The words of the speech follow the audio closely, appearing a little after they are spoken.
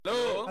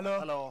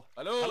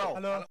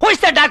Who is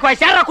that dark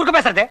voice? ಯಾರ ಕುಡ್ಕ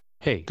ಬೇಸದೆ?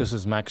 Hey, this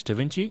is Max Da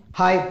Vinci.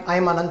 Hi,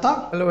 I'm Ananta.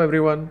 Hello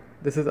everyone,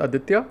 this is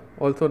Aditya,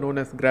 also known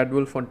as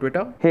Gradwolf on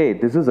Twitter. Hey,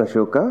 this is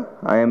Ashoka.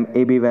 I am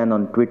ABVan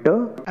on Twitter.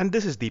 And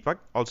this is Deepak,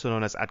 also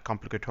known as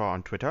 @complicator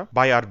on Twitter.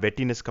 By our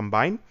wettiness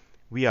combined,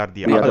 we are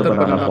the Other Other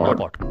Banana Banana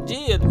Pod.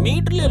 ஜಿ ಅದು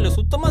ಮೀಟರ್ಲಿ ಅಲ್ಲ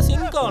ಸುತ್ತಮ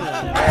sync ಅವನ.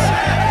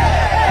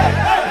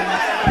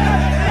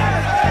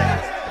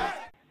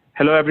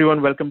 Hello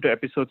everyone, welcome to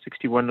episode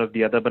 61 of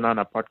the Other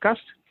Banana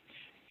podcast.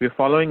 We're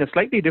following a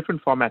slightly different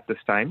format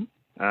this time.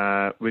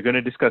 We're going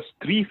to discuss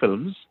three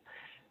films.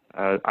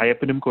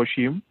 Ayyappanum,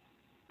 Koshiyum,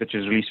 which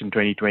is released in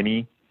 2020.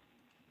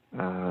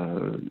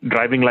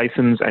 Driving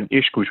License and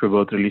Ishq, which were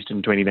both released in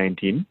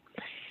 2019.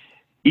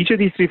 Each of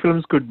these three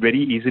films could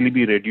very easily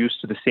be reduced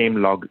to the same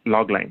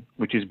log line,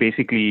 which is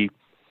basically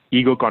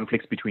ego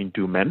conflicts between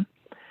two men.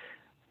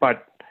 But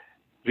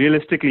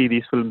realistically,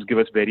 these films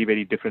give us very,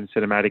 very different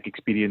cinematic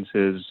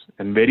experiences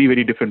and very,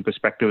 very different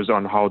perspectives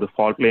on how the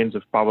fault lines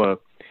of power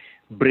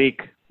break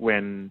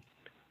when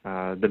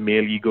the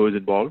male ego is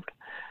involved.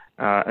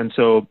 And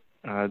so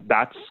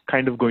that's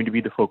kind of going to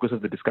be the focus of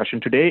the discussion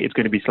today. It's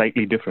going to be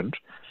slightly different.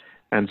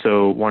 And so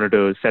wanted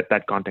to set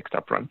that context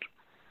up front.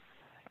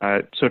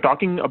 So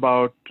talking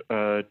about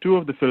two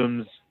of the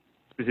films,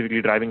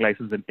 specifically Driving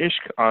License and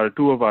Ishq, are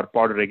two of our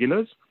pod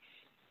regulars,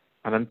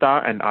 Ananta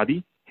and Adi.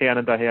 Hey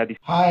Ananta, hey Adi.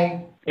 Hi.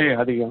 Hey,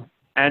 how are you?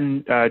 And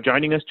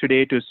joining us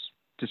today to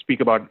speak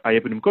about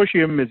Ayyappanum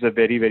Koshiyum is a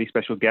very, very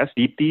special guest,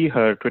 Deepthi.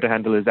 Her Twitter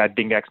handle is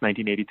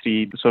 @dingax1983.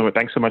 So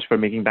thanks so much for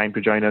making time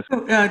to join us.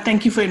 Thank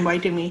you for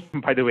inviting me.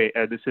 By the way,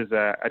 this is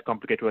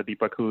 @complicator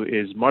Deepak, who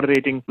is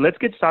moderating. Let's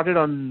get started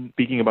on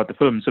speaking about the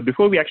film. So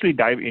before we actually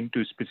dive into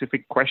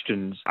specific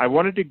questions, I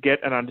wanted to get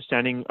an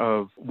understanding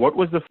of what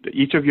was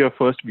each of your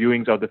first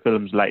viewings of the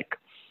films like.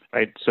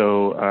 Right, so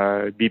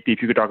Deepthi, if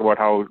you could talk about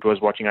how it was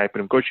watching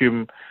Ayyappanum Koshiyum,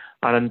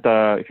 Ananta,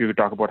 if you could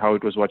talk about how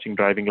it was watching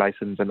Driving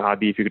License, and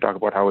Adi, if you could talk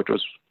about how it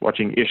was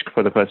watching Ishq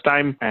for the first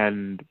time,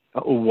 and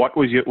what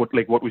was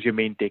your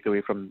main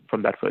takeaway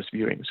from that first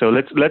viewing? So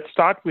let's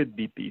start with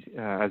Deepthi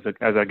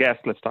as our guest.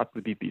 Let's start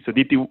with Deepthi. So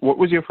Deepthi, what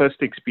was your first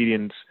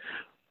experience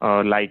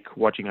like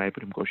watching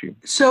Ayyappanum Koshiyum?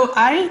 So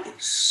I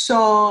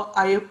saw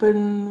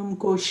Ayyappanum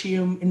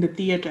Koshiyum in the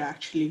theater,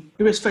 actually.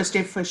 It was first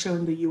day first show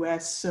in the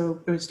US, so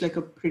it was like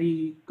a pretty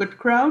good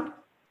crowd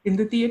in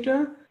the theater.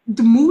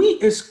 The movie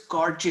is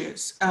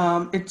gorgeous.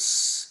 It's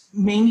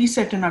mainly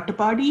set in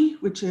Ayyapadi,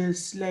 which is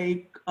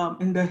like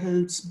in the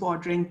hills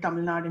bordering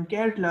Tamil Nadu and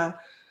Kerala.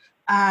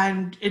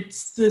 And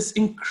it's this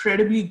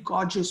incredibly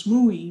gorgeous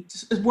movie.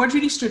 What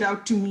really stood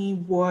out to me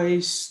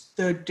was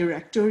the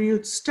directorial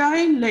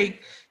style. Like,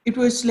 it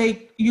was like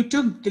you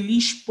took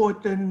Dileesh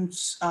Pothan's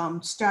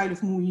style of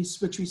movies,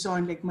 which we saw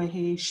in like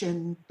Mahesh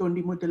and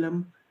Thondi Muthalam,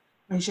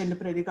 Mahesh and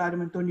Pradikaram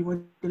and Thondi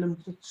Muthalam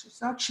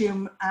Sakshiyam,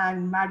 and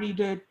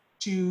married it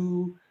to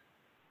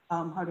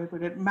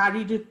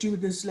married it to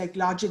this like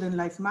larger than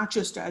life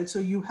macho style. So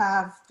you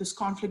have this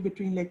conflict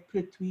between like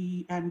Prithvi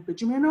and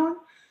Bijumenon,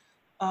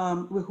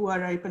 who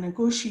are Ayyappan and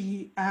Koshi,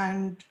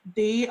 and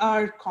they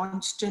are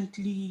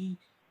constantly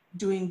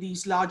doing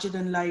these larger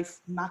than life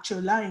macho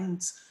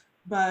lines.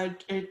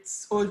 But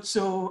it's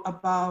also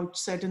about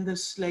set in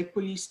this like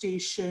police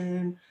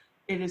station.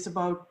 It is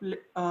about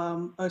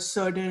a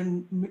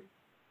certain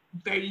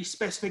very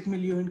specific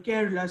milieu in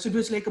Kerala. So it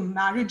was like a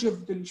marriage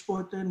of Dileesh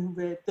Pothan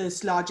with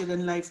this larger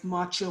than life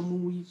macho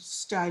movie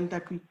style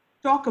that we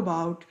talk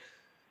about.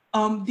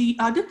 The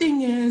other thing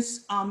is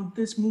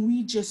this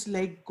movie just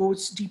like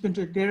goes deep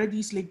into it. There are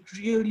these like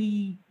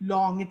really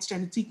long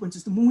extended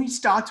sequences. The movie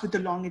starts with a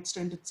long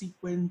extended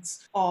sequence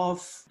of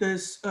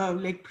this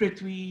like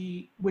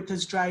Prithvi with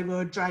his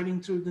driver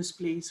driving through this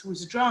place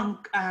who's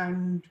drunk,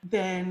 and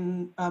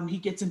then he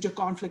gets into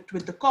conflict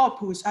with the cop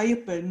who is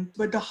Ayyappan.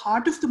 But the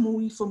heart of the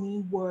movie for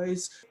me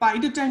was by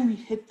the time we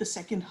hit the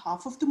second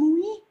half of the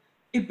movie,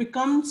 it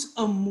becomes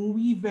a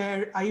movie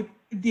where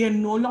they are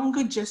no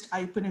longer just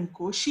Ayyappan and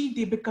Koshi,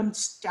 they become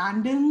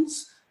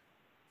stand-ins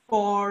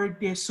for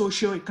their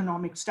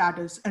socio-economic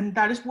status. And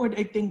that is what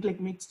I think like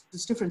makes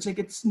this difference. Like,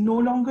 it's no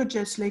longer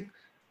just like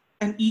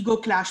an ego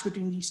clash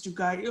between these two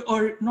guys,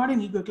 or not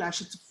an ego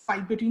clash, it's a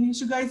fight between these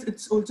two guys.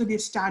 It's also their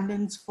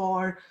stand-ins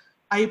for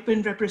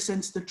Ayyappan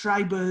represents the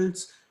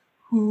tribals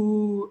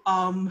who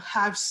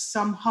have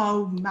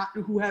somehow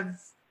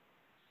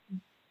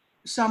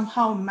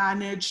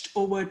managed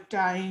over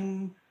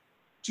time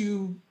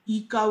to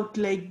eke out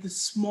like the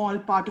small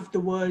part of the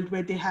world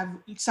where they have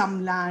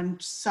some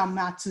land, some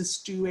access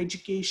to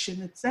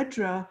education,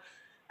 etc.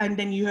 And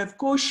then you have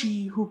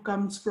Koshi, who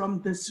comes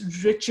from this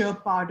richer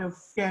part of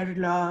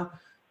Kerala.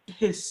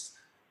 His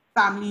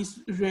family's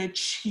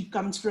rich. He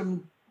comes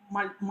from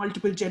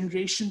multiple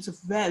generations of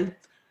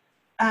wealth.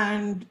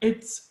 And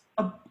it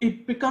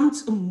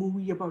becomes a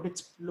movie about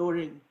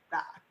exploring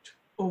that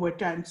over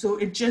time. So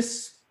it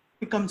just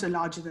becomes a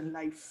larger than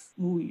life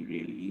movie,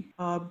 really,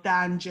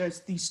 than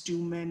just these two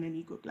men and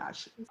ego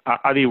clashes.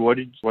 Adi, what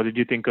did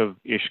you think of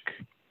Ishq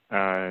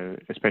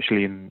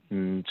especially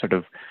in sort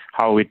of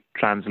how it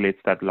translates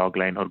that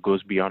logline or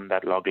goes beyond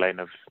that logline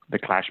of the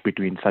clash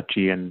between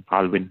Sachi and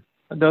Alvin.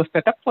 The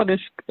setup for Ishq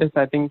is,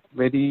 I think,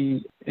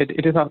 very.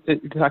 It is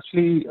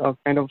actually a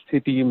kind of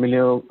city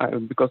milieu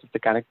because of the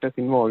characters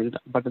involved.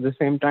 But at the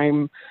same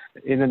time,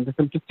 in the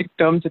simplistic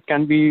terms, it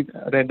can be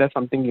read as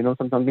something,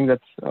 something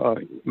that's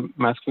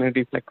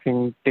masculinity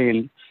flexing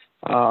tale.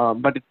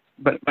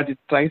 But it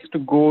tries to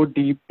go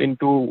deep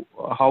into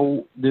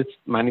how this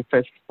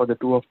manifests for the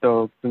two of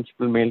the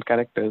principal male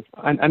characters,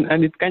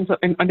 and it kinds of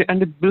and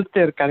it builds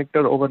their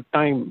character over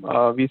time.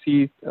 We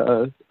see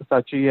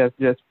Sachi as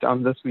just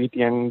the sweet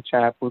young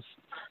chap who's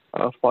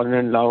fallen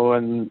in love,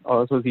 and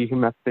also see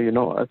him as the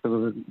as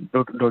a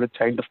doted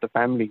child of the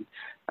family,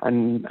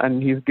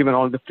 and he's given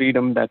all the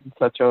freedom that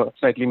such a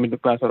slightly middle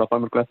class or upper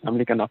middle class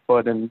family can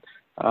afford, and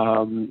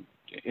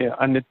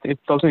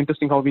it's also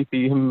interesting how we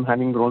see him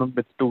having grown up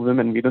with two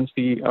women. We don't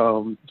see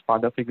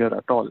father figure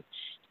at all,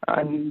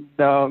 and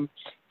the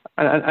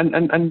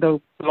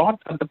plot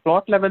at the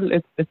plot level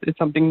it's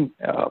something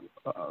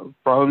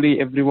probably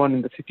everyone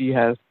in the city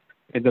has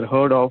either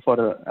heard of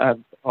or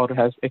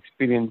has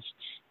experienced,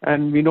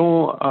 and we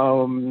know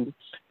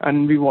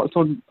and we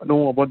also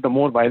know about the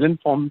more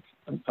violent forms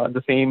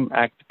the same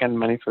act can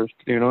manifest.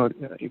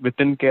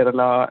 Within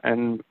Kerala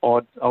and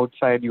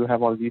outside you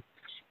have all these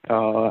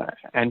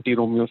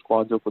anti-Romeo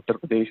squads of Uttar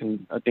Pradesh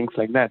and things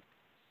like that.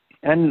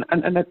 And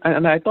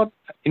I thought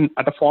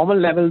at a formal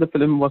level the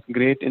film was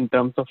great in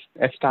terms of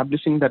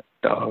establishing that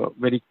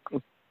very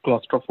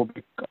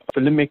claustrophobic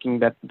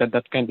filmmaking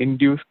that can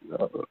induce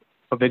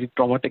a very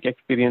traumatic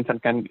experience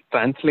and can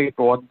translate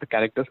what the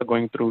characters are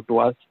going through to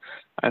us,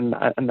 and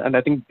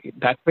I think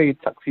that way it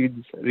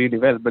succeeds really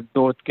well. But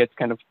though it gets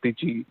kind of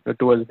preachy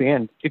towards the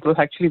end, it was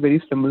actually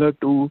very similar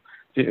to.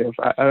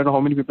 I don't know how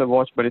many people have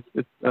watched, but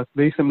it's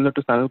very similar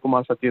to Sanal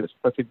Kumar Sathyaran's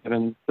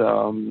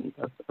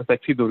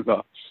Sexy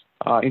Durga.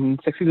 In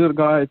Sexy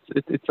Durga,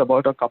 it's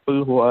about a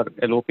couple who are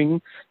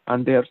eloping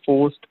and they are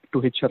forced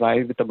to hitch a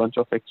ride with a bunch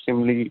of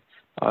extremely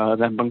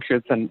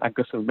rambunctious and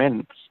aggressive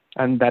men.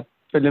 And that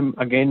film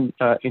again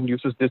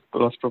induces this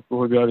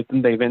claustrophobia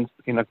within the events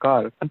in a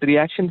car. And the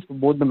reactions for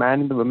both the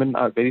man and the women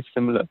are very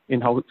similar in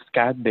how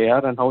scared they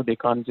are and how they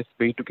can't just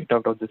wait to get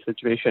out of the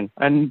situation.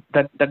 And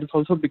that is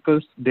also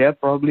because they are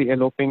probably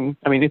eloping.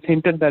 I mean, it's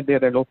hinted that they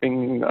are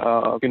eloping,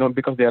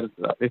 because they are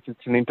it's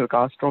an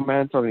intercaste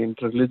romance or an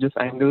interreligious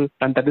angle,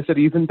 and that is the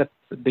reason that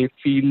they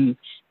feel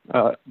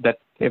that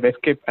they've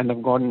escaped and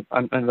have gone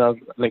and are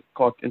like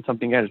caught in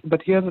something else.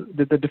 But here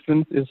the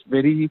difference is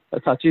very.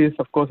 Sachi is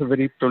of course a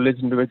very privileged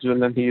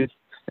individual, and his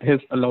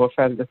love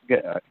affair just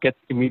gets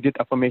immediate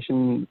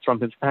affirmation from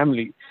his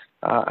family,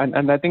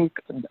 and I think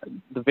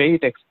the way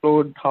it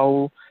explored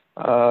how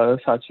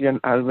Sachi and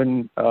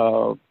Alvin,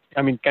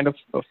 kind of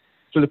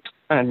flips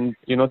and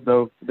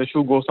the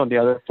shoe goes on the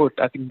other foot.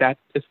 I think that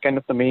is kind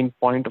of the main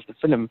point of the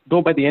film.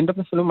 Though by the end of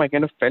the film I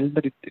kind of felt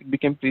that it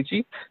became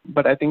preachy,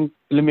 but I think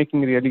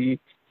filmmaking really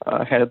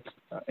helps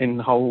in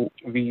how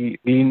we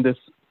glean this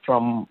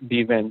from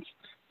the events.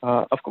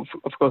 Of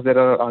course, there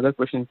are other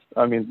questions.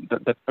 Of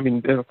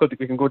course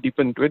we can go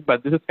deeper into it,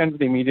 but this is kind of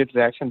the immediate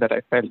reaction that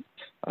I felt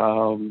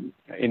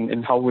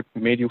in how it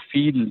made you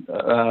feel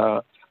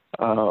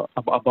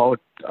about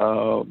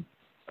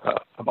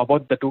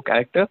the two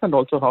characters, and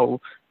also how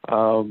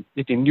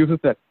it induces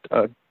that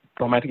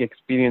traumatic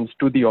experience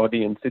to the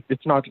audience.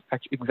 It's not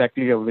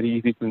exactly a very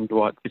easy film to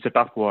watch. It's a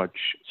tough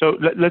watch. So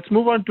let's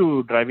move on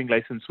to Driving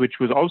License, which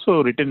was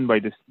also written by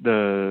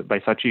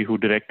Sachi, who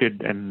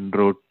directed and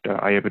wrote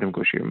Ayyappanum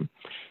Koshiyum.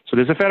 So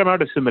there's a fair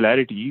amount of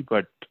similarity,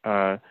 but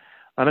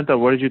Ananta,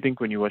 what did you think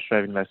when you watched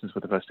Driving License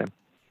for the first time?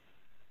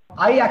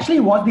 I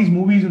actually watched these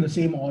movies in the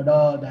same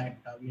order that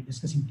we are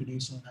discussing today.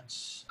 So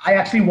I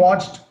actually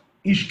watched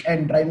Ishq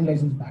and Driving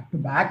License back to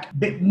back.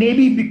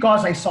 Maybe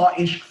because I saw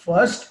Ishq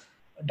first,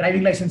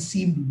 Driving License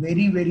seemed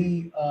very,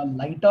 very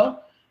lighter.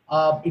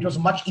 It was a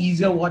much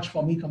easier watch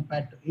for me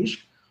compared to Ishq.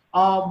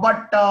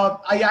 But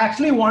I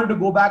actually wanted to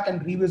go back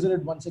and revisit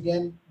it once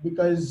again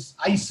because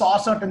I saw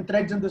certain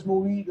threads in this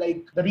movie,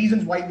 like the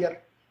reasons why we are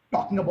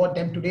talking about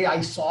them today.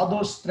 I saw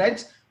those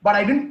threads, but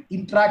I didn't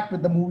interact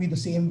with the movie the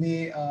same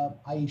way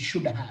I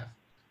should have.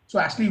 So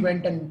I actually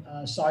went and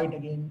saw it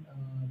again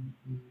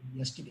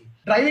yesterday.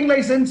 Driving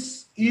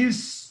License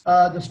is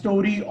the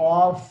story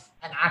of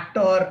an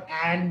actor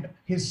and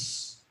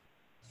his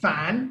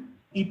fan.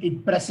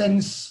 It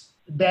presents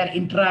their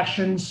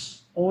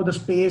interactions over the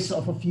space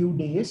of a few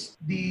days.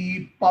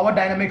 The power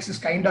dynamics is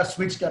kind of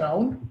switched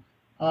around.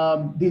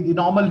 The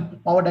normal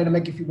power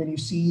dynamic, when you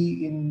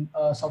see in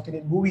South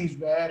Indian movies,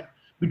 where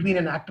between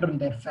an actor and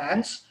their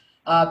fans,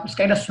 it's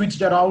kind of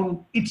switched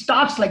around. It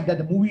starts like that.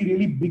 The movie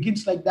really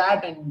begins like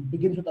that and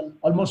begins with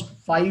almost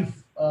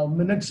 5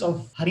 minutes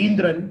of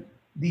Harindran,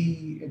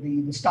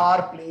 the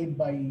star played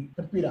by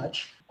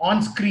Prithviraj,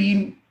 on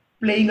screen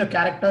playing a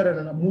character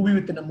in a movie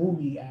within a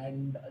movie,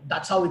 and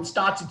that's how it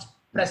starts. It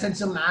presents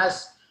him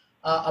as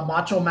a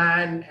macho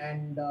man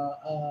and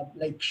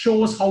like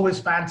shows how his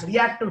fans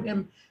react to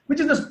him, which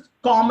is this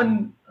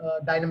common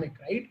dynamic,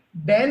 right?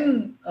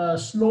 Then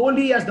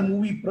slowly as the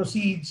movie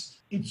proceeds,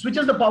 it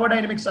switches the power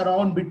dynamics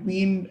around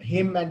between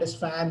him and his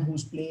fan,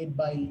 who's played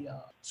by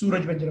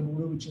Suraj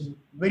Venjaramudu, which is a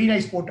very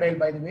nice portrayal,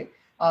 by the way.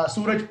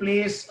 Suraj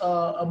plays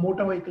a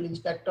motor vehicle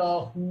inspector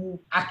who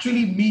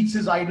actually meets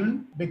his idol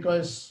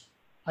because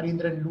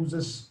Harindran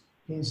loses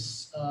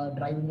his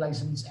driving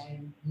license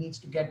and needs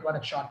to get one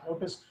at short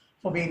notice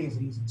for various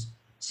reasons.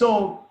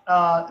 So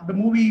the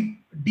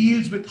movie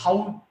deals with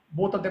how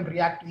both of them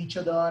react to each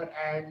other,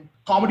 and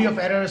comedy of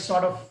errors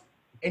sort of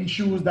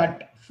ensues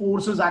that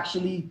forces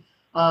actually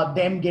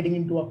them getting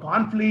into a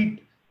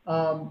conflict.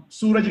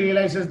 Suraj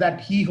realizes that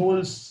he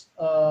holds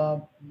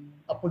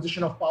a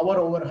position of power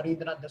over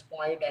Harindran at this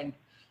point and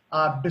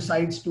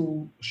decides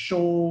to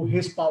show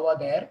his power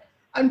there.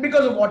 And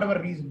because of whatever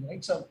reason,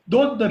 right? So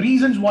those the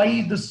reasons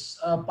why this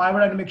power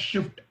dynamic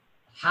shift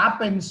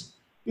happens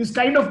is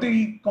kind of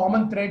the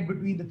common thread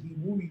between the three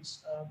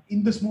movies.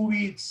 In this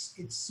movie,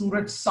 it's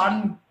Suraj's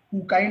son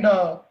who kind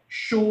of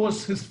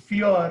shows his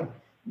fear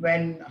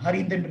when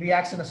Harindran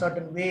reacts in a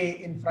certain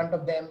way in front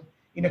of them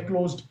in a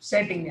closed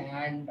setting,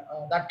 and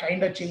that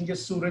kind of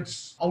changes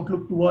Suraj's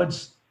outlook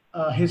towards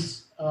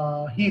his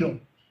hero,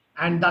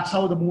 and that's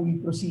how the movie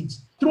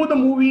proceeds. Through the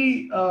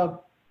movie,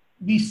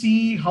 we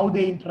see how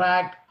they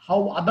interact,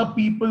 how other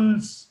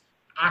people's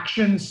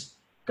actions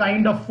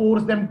kind of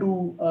force them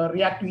to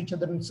react to each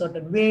other in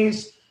certain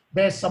ways.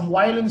 There's some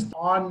violence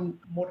on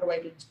motor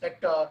vehicle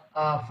inspector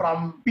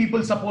from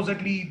people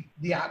supposedly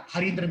the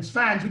Harindran's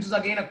fans, which is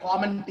again a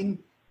common thing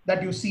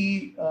that you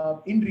see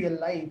in real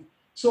life.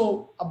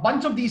 So a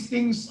bunch of these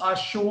things are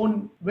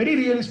shown very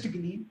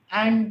realistically,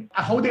 and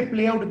how they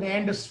play out in the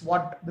end is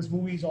what this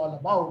movie is all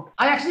about.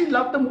 I actually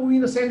love the movie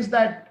in the sense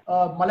that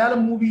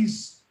Malayalam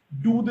movies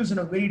do this in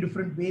a very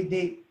different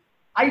way.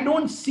 I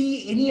don't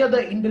see any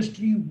other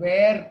industry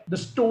where the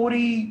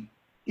story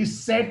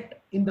is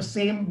set in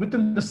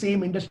within the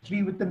same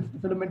industry, within the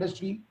film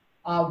industry,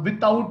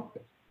 without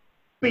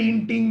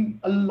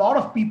painting a lot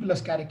of people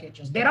as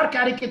caricatures. There are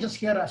caricatures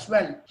here as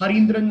well.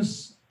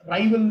 Harindran's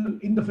rival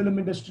in the film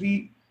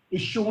industry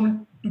is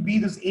shown to be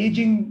this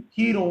aging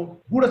hero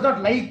who does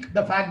not like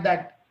the fact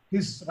that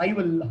his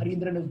rival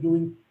Harindran is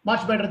doing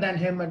much better than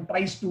him and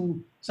tries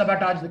to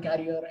sabotage the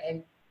career,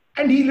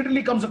 and he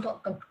literally comes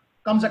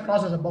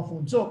across as a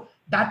buffoon. So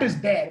that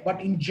is there.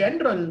 But in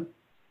general,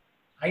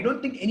 I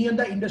don't think any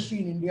other industry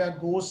in India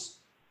goes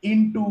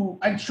into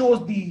and shows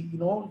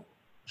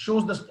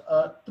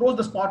throws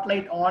the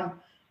spotlight on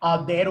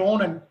their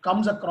own and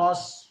comes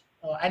across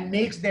and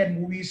makes their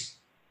movies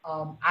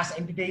as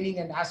entertaining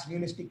and as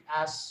realistic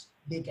as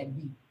they can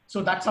be.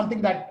 So that's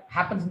something that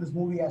happens in this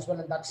movie as well,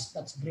 and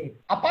that's great.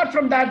 Apart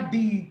from that,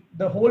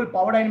 the whole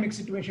power dynamic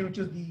situation, which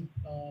is the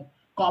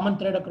common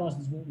thread across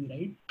this movie,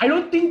 right? I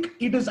don't think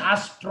it is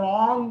as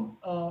strong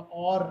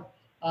or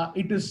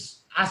it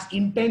is as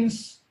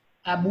intense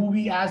a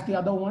movie as the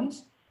other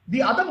ones.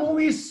 The other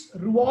movies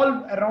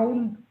revolve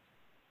around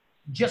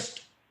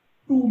just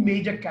two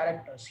major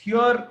characters.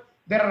 Here,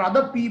 there are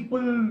other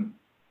people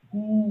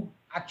who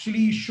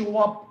actually show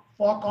up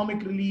for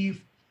comic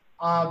relief,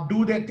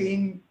 do their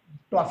thing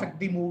to affect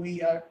the movie,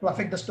 to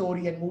affect the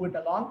story and move it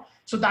along.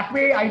 So that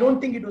way, I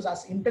don't think it was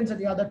as intense as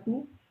the other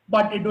two,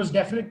 but it was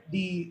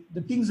definitely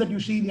the things that you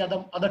see in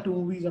the other two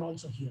movies are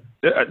also here.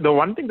 The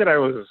one thing that I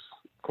was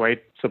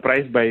quite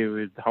surprised by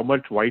is how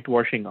much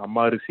whitewashing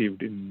Amma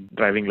received in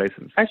driving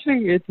license.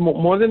 Actually, it's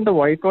more than the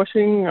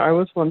whitewashing. I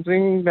was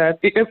wondering that,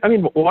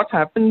 what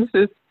happens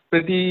is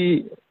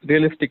pretty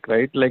realistic,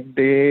 right? Like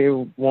they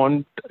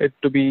want it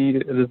to be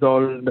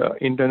resolved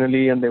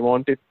internally, and they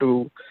want it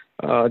to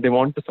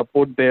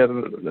support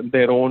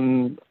their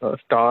own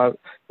star.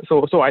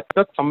 So I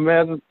thought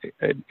somewhere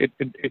it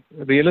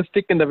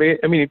realistic in the way.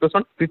 I mean, it was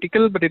not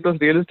critical, but it was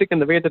realistic in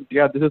the way that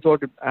this is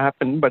what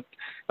happened. But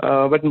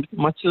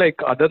much like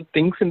other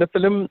things in the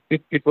film,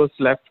 it was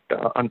left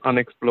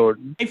unexplored.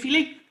 I feel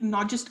like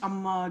not just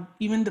Amma,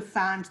 even the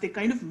fans, they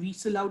kind of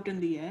weasel out in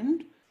the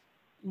end,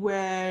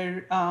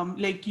 where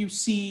like you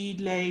see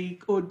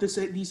like,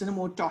 these are the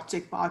more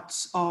toxic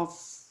parts of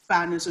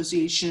fan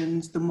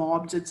associations, the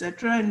mobs,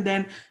 etc. And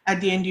then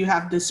at the end you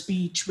have the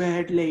speech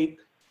where like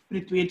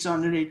Prithvi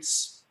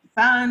exonerates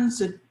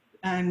fans,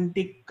 and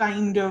they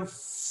kind of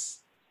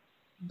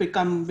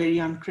become very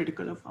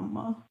uncritical of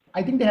Amma.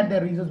 I think they had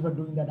their reasons for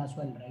doing that as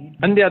well, right?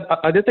 And the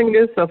other thing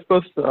is, of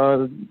course,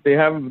 they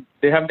have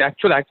the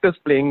actual actors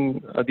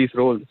playing these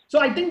roles. So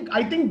I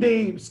think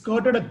they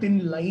skirted a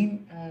thin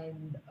line,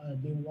 and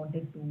they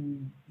wanted to,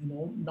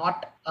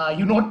 not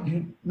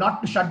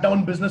to shut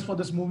down business for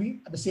this movie.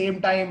 At the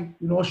same time,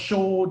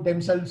 show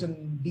themselves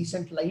in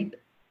decent light,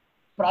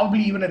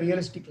 probably even a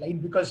realistic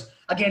light, because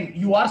again,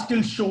 you are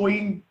still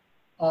showing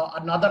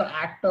another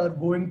actor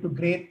going to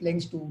great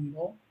lengths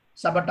to,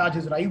 sabotage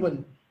his rival.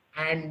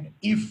 And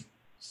if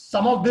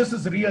some of this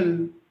is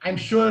real, I'm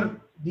sure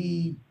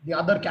the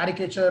other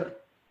caricature,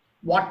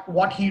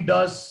 what he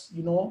does,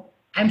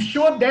 I'm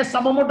sure there's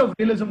some amount of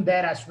realism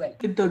there as well.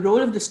 The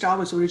role of the star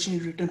was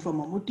originally written for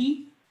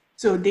Mammootty.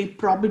 So they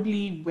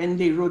probably, when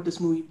they wrote this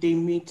movie, they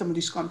made some of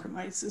these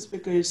compromises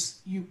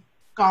because you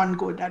can't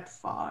go that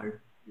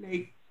far,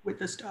 like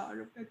with a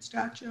star of that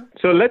stature.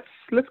 So let's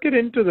get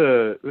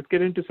into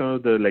some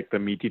of the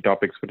meaty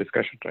topics for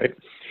discussion, right?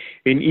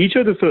 In each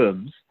of the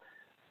films,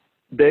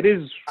 there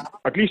is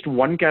at least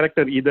one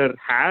character either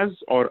has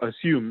or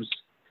assumes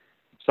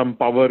some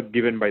power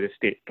given by the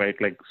state, right?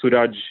 Like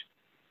Suraj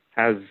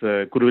has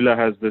Kurula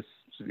has this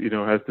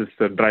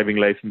driving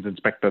license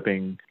inspector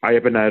thing.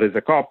 Ayyappan is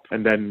a cop,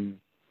 and then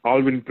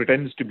Alvin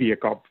pretends to be a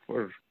cop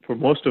for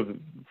most of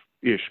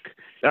Ishq.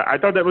 I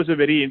thought that was a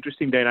very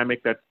interesting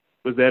dynamic that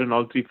was there in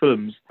all three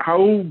films.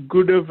 How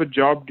good of a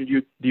job do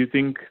you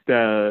think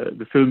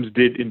the films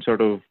did in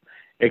sort of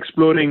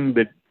exploring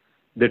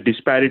the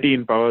disparity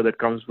in power that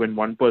comes when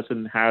one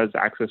person has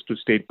access to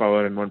state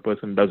power and one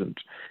person doesn't?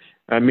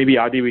 Maybe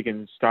Adi, we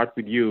can start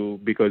with you,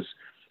 because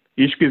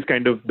Ishq is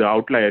kind of the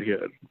outlier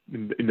here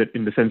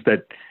in the sense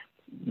that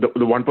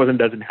the one person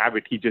doesn't have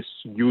it. He just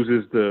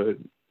uses the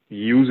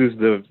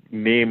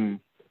name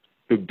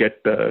to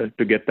get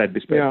that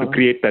disparity, to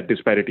create that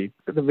disparity.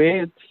 The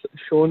way it's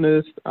shown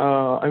is,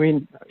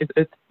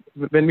 it's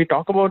when we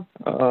talk about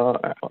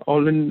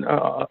Alvin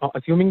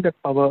assuming that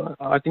power,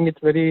 I think it's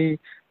very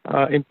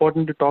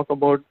important to talk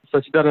about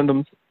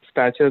Sachidanandam's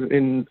stature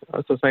in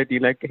society.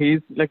 Like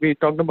we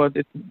talked about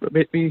it,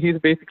 he's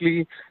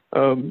basically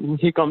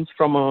he comes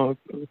from a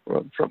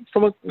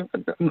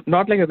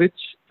not like a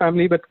rich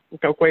family, but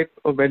quite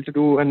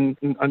well-to-do and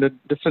a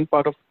different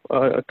part of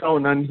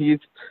town, and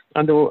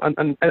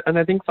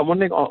I think someone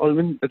like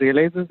Alvin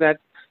realizes that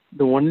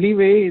the only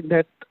way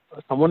that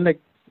someone like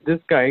this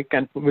guy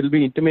will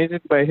be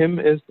intimidated by him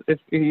is if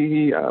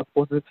he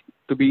poses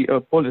to be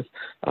a police.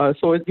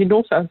 So he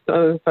knows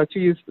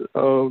Sachi is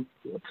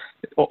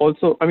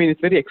also,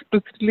 it's very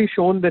explicitly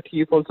shown that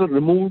he is also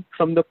removed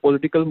from the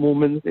political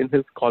movements in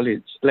his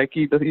college. Like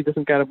he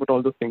doesn't care about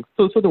all those things.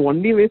 So the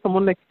only way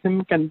someone like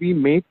him can be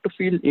made to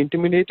feel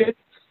intimidated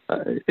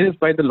is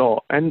by the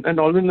law, and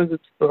Alvin is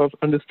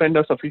understand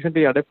are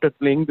sufficiently adept at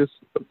playing this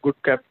good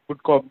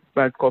cop,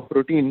 bad cop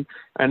routine,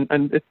 and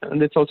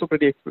it's also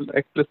pretty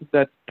explicit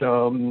that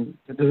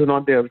this is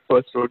not their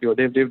first rodeo.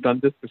 They've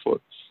done this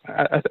before.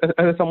 As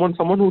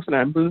someone who's an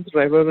ambulance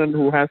driver and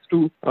who has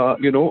to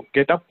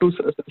get up to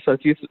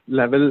Sachi's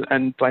level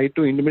and try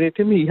to intimidate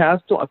him, he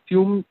has to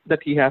assume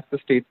that he has the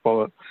state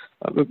power,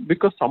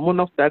 because someone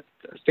of that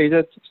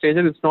stature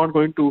is not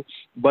going to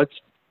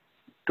budge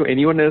to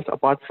anyone else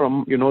apart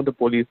from the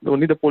police.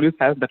 Only the police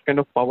has that kind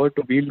of power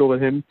to wield over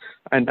him,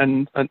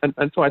 and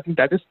so I think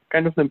that is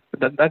kind of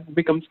that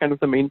becomes kind of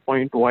the main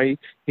point why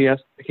he has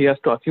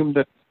to assume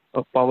that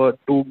power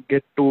to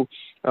get to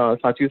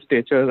Sachi's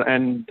stature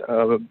and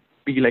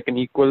be like an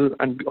equal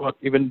or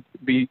even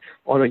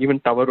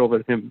tower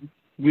over him.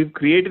 We've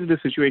created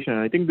this situation,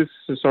 and I think this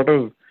sort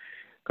of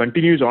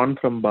continues on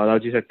from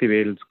Balaji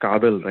Saktivel's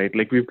Kadal, right?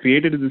 Like we've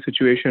created this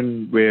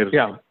situation where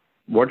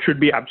what should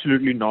be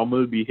absolutely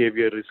normal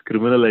behavior is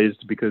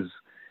criminalized because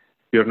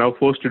you're now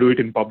forced to do it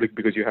in public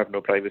because you have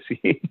no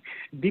privacy.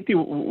 Deepti,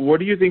 what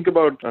do you think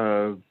about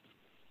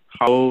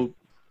how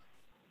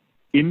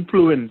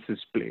influence is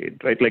played,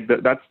 right? Like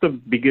that's the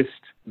biggest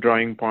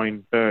drawing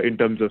point in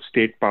terms of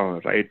state power,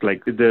 right?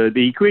 Like the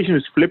equation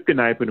is flipped in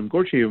Ayyappanum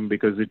Koshiyum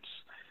because it's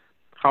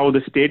how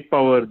the state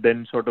power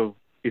then sort of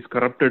is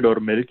corrupted or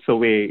melts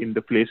away in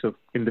the face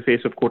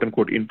of quote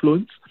unquote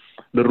influence.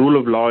 The rule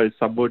of law is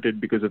subverted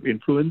because of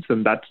influence,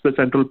 and that's the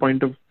central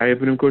point of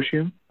Ayyappanum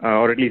Koshiyum,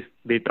 or at least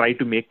they try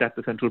to make that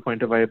the central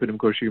point of Ayyappanum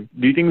Koshiyum.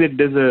 Do you think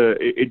that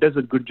it does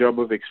a good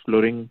job of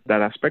exploring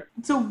that aspect?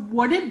 So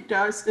what it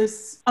does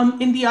is,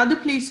 in the other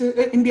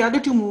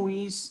two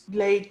movies,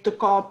 like the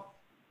cop,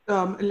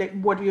 like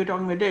what we were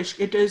talking about, Ishq,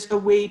 it is a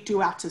way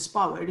to access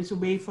power. It is a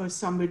way for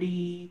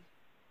somebody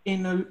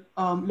in a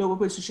lower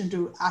position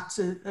to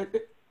access,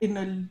 in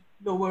a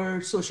lower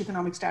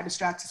socioeconomic status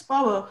to access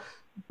power.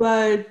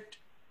 But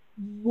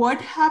what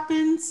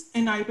happens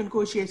in Ayyappan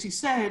Koshi, as you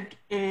said,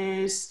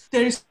 is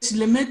there is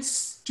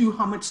limits to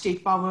how much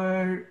state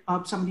power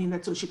somebody in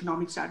that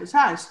socioeconomic status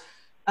has.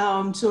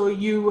 So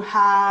you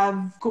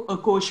have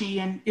Koshi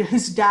and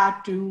his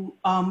dad to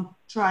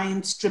try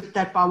and strip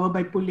that power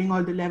by pulling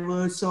all the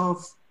levers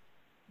of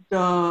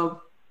the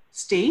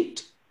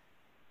state.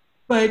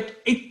 But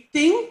I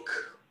think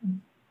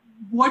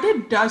what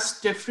it does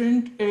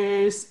different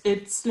is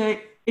it's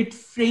like it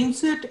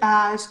frames it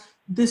as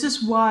this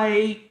is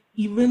why,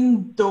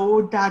 even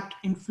though that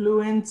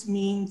influence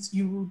means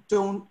you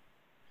don't,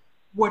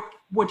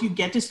 what you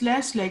get is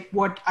less, like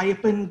what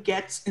Ayyappan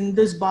gets in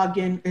this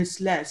bargain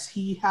is less.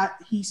 He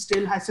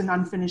still has an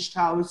unfinished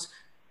house.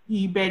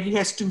 He barely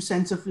has 2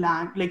 cents of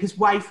land, like his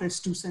wife has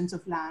 2 cents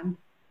of land,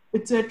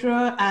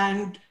 etc.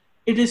 And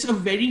it is a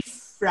very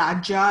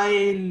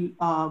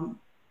fragile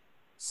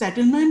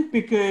settlement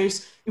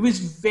because it was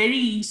very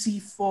easy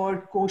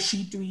for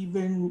Koshi to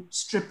even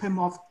strip him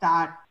of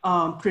that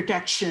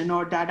protection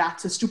or that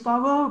access to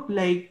power.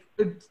 Like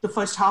the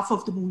first half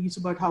of the movie is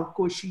about how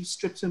Koshi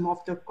strips him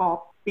of the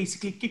cop,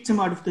 basically kicks him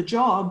out of the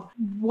job.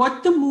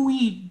 What the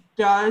movie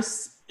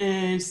does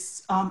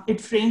is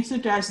it frames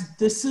it as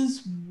this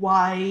is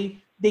why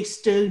they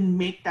still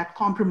make that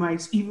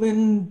compromise,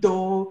 even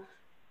though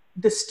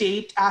the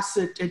state as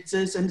it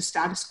exists and the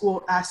status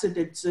quo as it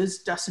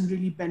exists doesn't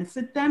really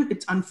benefit them.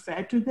 It's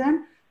unfair to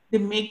them. They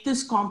make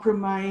this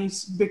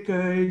compromise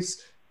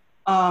because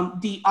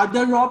the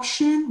other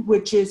option,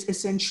 which is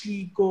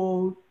essentially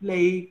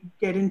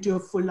get into a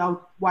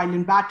full-out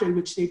violent battle,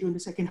 which they do in the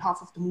second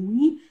half of the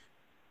movie,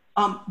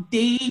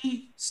 they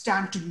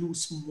stand to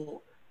lose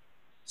more.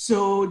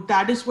 So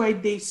that is why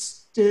they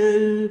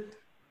still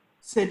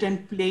sit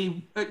and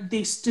play.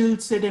 They still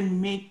sit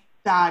and make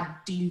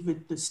that deal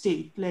with the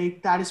state.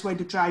 Like that is why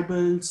the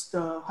tribals,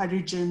 the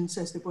Harijans,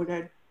 as they put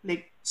it,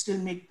 like still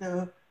make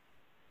the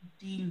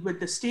deal with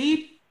the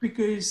state,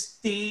 because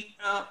the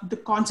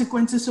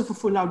consequences of a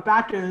full-out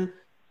battle,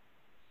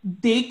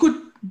 they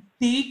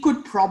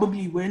could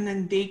probably win,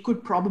 and they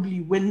could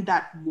probably win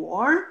that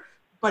war,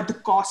 but the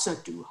costs are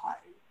too high.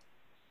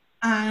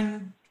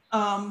 And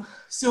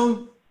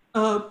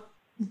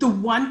the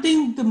one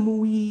thing the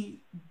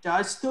movie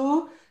does,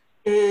 though,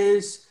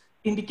 is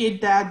indicate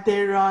that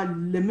there are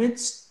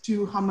limits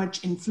to how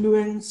much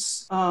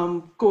influence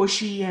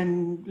Koshi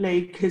and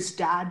like his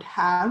dad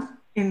have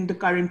in the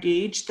current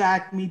age,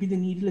 that maybe the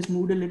needle is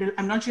moved a little.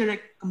 I'm not sure I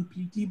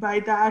completely buy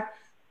that.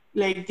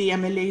 Like the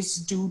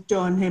MLAs do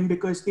turn him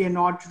because they're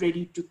not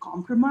ready to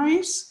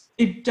compromise.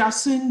 It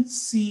doesn't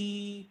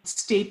see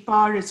state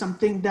power as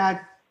something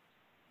that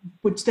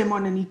puts them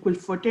on an equal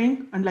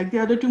footing, unlike the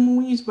other two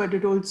movies, but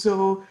it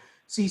also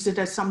sees it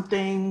as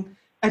something,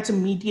 it's a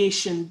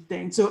mediation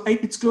thing. So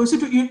it's closer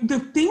to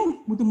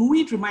the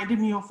movie it reminded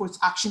me of was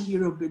Action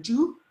Hero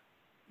Biju,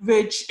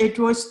 which it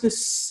was the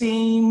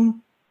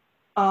same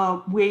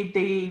way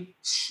they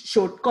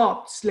showed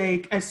cops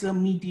like as a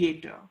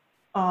mediator.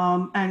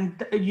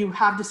 And you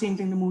have the same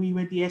thing in the movie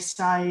with the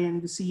SI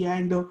and the CI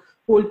and the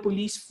whole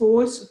police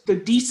force, the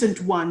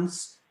decent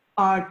ones,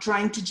 are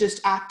trying to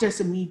just act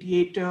as a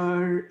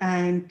mediator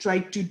and try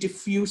to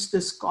diffuse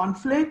this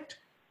conflict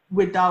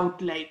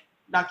without like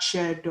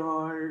bloodshed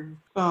or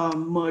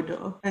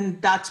murder.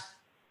 And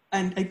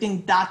I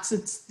think that's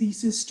its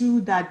thesis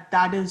too,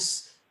 that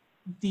is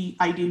the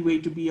ideal way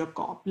to be a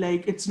cop.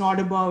 Like it's not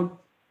about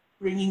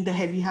bringing the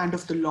heavy hand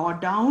of the law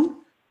down,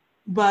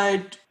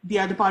 but the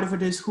other part of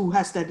it is who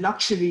has that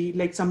luxury,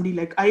 like somebody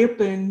like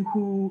Ayyappan,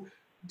 who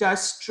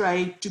does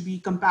try to be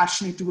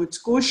compassionate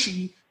towards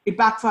Koshi. It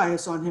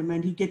backfires on him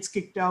and he gets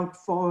kicked out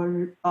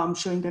for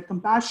showing that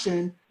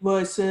compassion,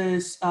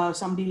 versus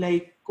somebody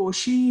like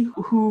Koshi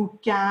who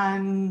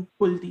can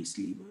pull these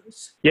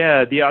levers.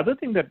 Yeah, the other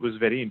thing that was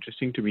very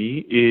interesting to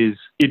me is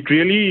it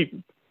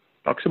really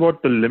talks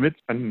about the limits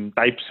and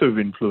types of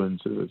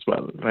influences as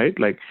well, right?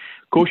 Like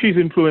Koshi's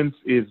influence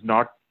is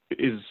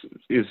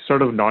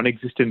sort of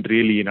non-existent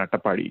really in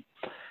Attappady.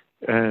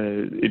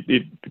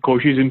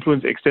 Koshi's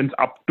influence extends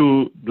up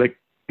to like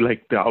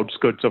the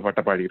outskirts of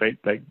Attappady, right?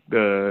 Like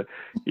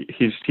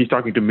he's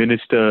talking to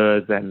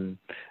ministers and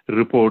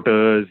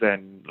reporters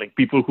and like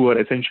people who are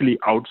essentially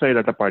outside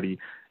Attappady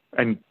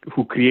and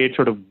who create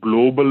sort of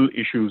global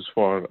issues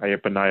for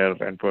Ayyappan Nair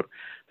and for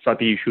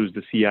Sati issues,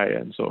 the CI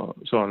and so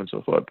on and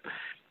so forth.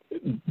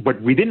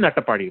 But within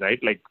Attappady,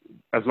 right? Like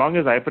as long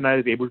as Ayyappan Nair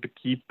is able to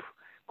keep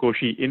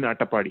Koshi in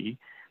Attappady,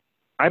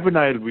 Ayyappan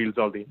Nair wields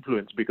all the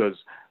influence because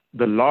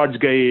the lodge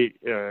guy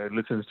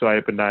listens to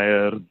Ayyappan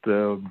Nair,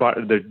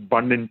 the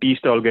bun and tea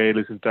stall guy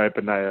listens to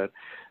Ayyappan Nair,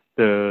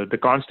 the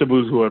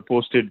constables who are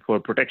posted for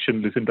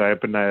protection listen to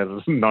Ayyappan Nair,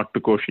 not to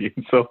Koshi.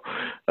 So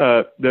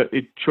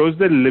it shows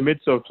the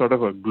limits of sort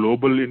of a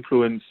global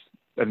influence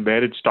and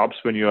where it stops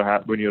when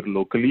you're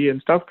locally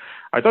and stuff.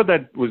 I thought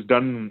that was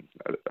done.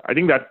 I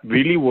think that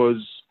really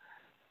was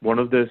one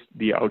of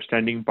the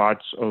outstanding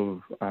parts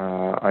of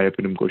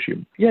Ayyappanum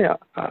Koshiyum. Yeah.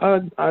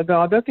 The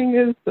other thing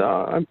is,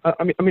 or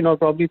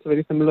probably it's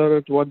very similar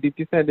to what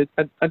Deepthi said.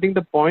 I think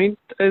the point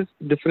is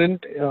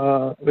different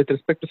with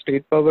respect to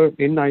state power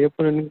in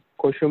Ayyappanum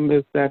Koshiyum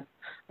is that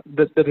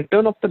the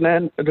return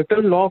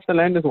law of the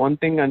land is one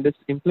thing, and its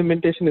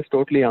implementation is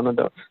totally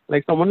another.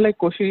 Like someone like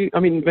Koshi,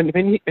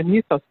 when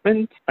he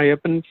suspends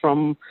Ayyappan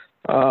from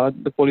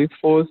the police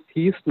force,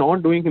 he's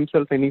not doing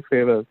himself any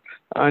favors.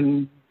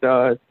 And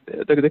the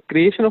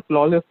creation of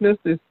lawlessness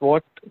is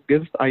what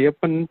gives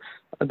Ayyappan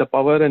the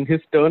power, and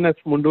his turn as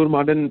Mundur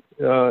Madan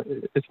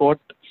is what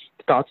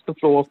starts the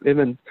flow of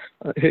events.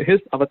 His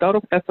avatar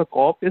as a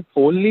cop is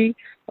wholly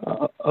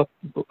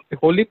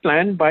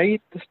planned by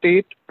the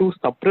state to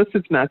suppress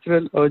his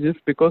natural urges,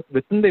 because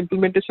within the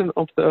implementation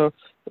of the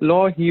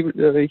law, he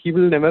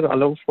will never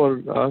allow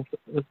for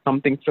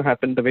some things to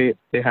happen the way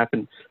they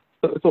happen.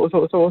 So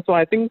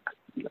I think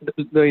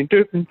the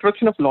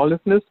introduction of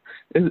lawlessness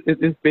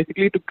is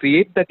basically to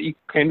create that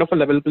kind of a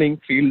level playing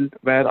field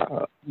where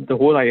the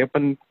whole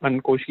Ayyappan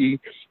and Koshi,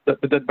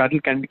 the battle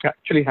can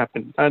actually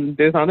happen. And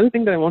there's another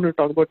thing that I want to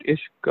talk about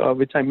Ishq,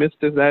 which I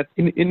missed, is that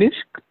in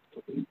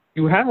Ishq,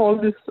 you have all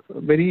this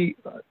very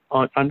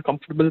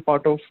uncomfortable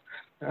part of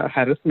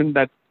harassment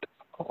that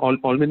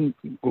all men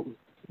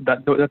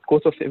that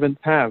course of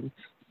events have.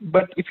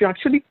 But if you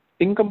actually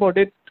think about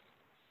it,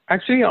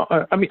 actually,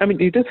 I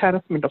mean, it is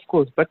harassment, of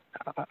course, but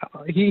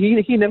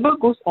he never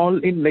goes all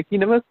in. Like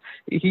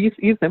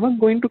he's never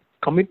going to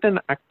commit an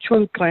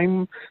actual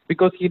crime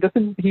because he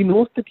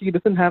knows that he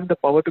doesn't have the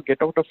power to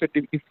get out of it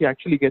if he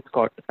actually gets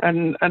caught.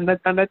 And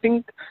I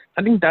think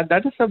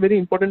that is a very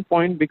important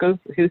point because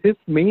his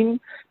main,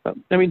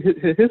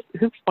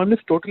 his fun is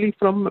totally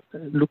from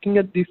looking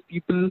at these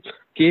people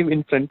cave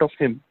in front of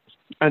him,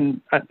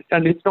 and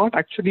it's not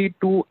actually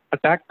to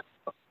attack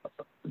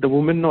the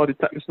woman, or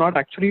it's not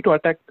actually to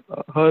attack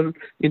her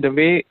in the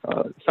way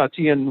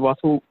Sachi and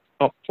Vasu,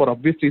 for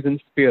obvious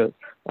reasons, fear.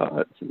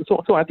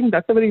 So I think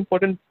that's a very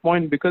important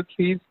point because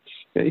he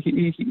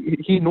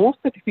knows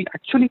that if he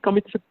actually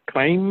commits a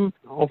crime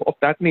of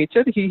that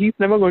nature, he's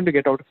never going to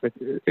get out of it.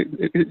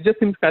 It's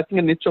just him scratching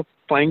a niche of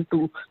trying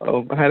to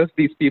harass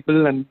these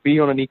people and be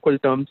on an equal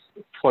terms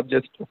for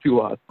just a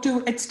few hours.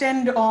 To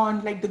extend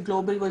on like the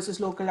global versus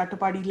local atta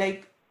party,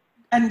 like,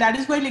 and that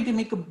is why like they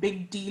make a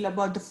big deal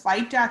about the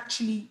fight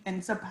actually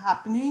ends up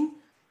happening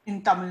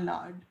in Tamil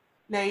Nadu.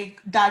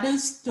 Like that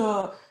is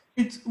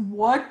it's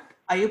what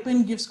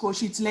Ayyappan gives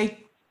Koshi. It's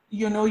like,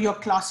 your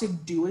classic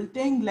duel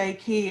thing. Like,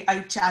 hey,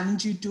 I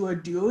challenge you to a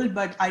duel,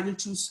 but I'll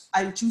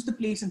choose the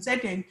place and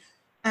setting.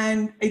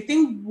 And I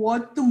think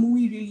what the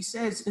movie really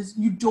says is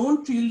you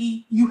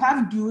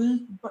have duel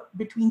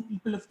between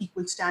people of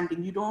equal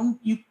standing.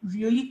 You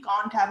really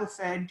can't have a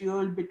fair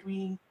duel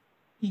between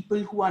people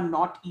who are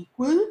not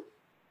equal.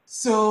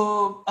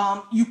 So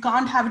you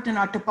can't have it in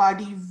Atta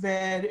Party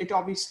where it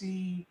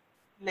obviously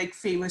like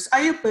favors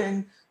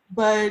Ayyappan,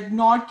 but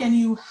nor can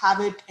you have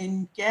it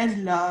in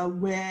Kerala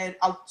where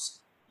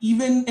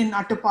even in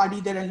Atta Party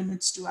there are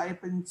limits to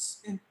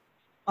Ayyappan's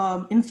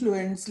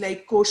influence,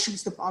 like Koshi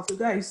is the powerful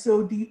guy.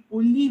 So the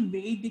only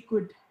way they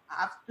could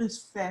have this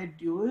fair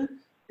duel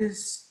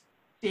is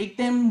take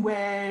them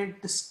where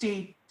the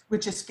state,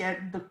 which is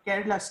the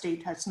Kerala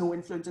state, has no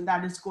influence, and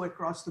that is go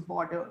across the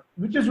border.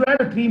 Which is where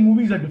the three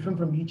movies are different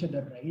from each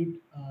other, right?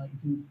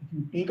 If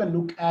you take a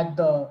look at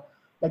the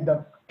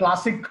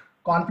classic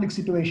conflict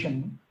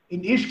situation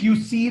in Ishq, you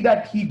see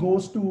that he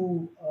goes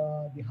to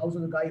the house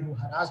of the guy who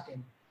harassed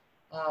him.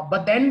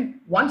 But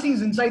then once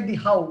he's inside the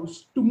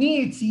house, to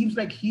me it seems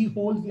like he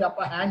holds the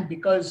upper hand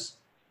because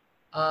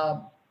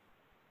the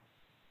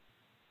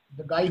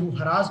guy who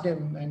harassed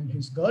him and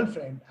his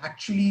girlfriend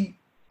actually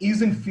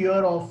is in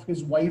fear of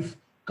his wife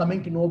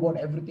coming to know about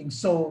everything.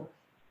 So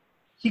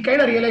he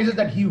kind of realizes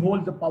that he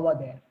holds the power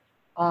there.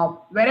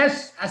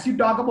 Whereas, as you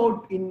talk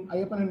about in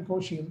Ayyappan and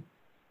Koshiyum,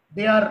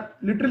 they are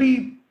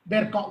literally,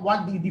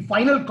 the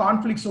final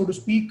conflict, so to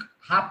speak,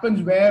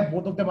 happens where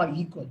both of them are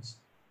equals.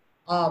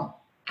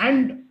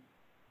 And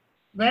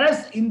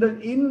whereas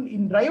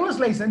in driver's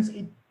license,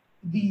 it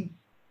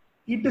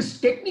is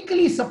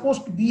technically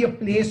supposed to be a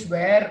place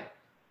where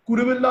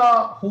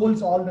Kuruvilla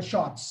holds all the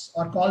shots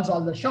or calls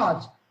all the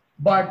shots,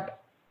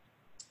 but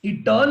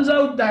it turns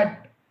out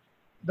that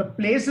the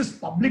place is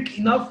public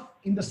enough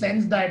in the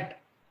sense that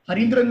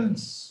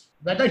Harindran's,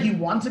 whether he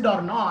wants it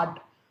or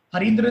not,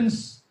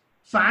 Harindran's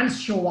fans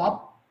show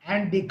up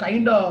and they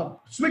kind of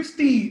switch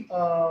the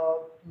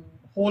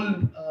whole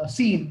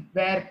scene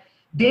where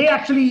they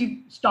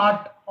actually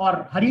start,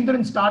 or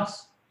Harindran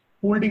starts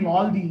holding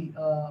all the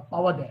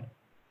power there.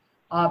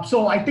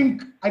 So I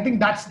think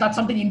that's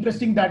something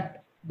interesting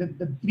that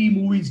the three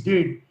movies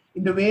did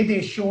in the way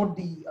they showed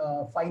the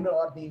final,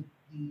 or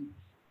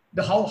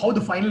how the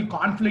final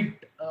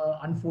conflict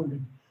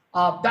unfolded.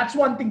 That's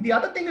one thing. The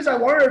other thing is I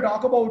wanted to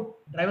talk about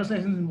driver's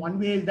license in one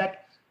way is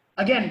that,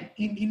 again,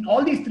 in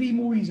all these three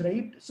movies,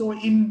 right? So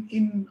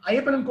in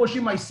Ayyappan and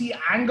Koshiyum, I see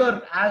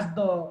anger as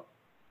the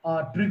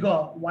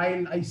trigger,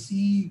 while I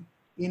see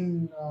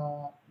in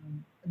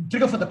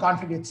trigger for the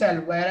conflict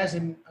itself, whereas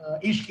in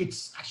Ishq,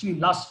 it's actually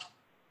lust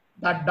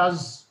that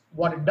does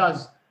what it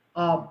does.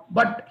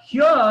 But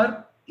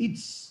here, it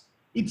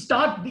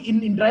starts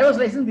in driver's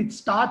license. It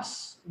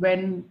starts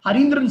when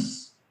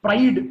Harindran's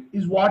pride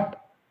is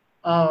what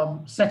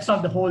sets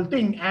off the whole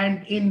thing,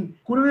 and in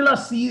Kuruvilla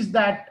sees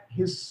that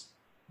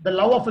the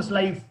love of his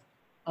life,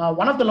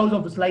 one of the loves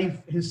of his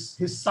life,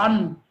 his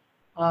son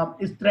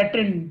is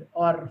threatened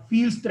or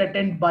feels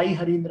threatened by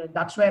Harindran.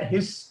 That's where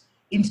his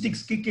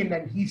instincts kick in,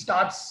 and he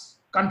starts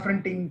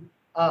confronting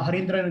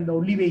Harindran in the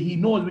only way he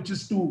knows, which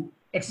is to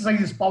exercise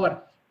his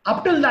power.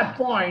 Up till that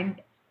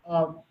point,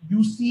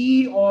 you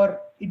see, or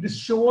it is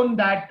shown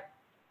that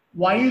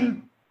while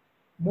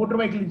Motor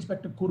Vehicle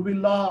Inspector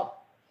Kuruvilla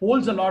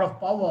holds a lot of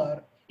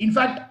power, in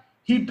fact,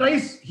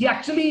 he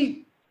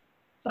actually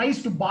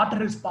tries to barter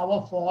his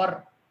power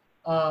for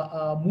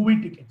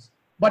movie tickets.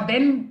 But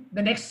then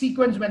the next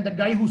sequence, when the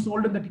guy who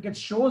sold him the tickets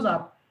shows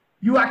up,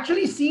 you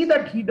actually see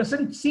that he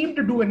doesn't seem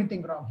to do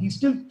anything wrong. He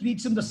still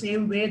treats him the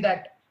same way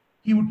that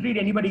he would treat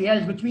anybody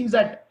else, which means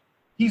that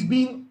he's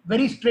being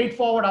very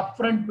straightforward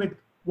upfront with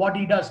what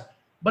he does.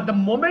 But the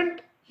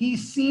moment he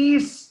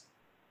sees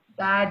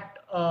that,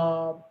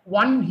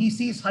 he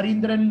sees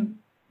Harindran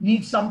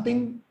needs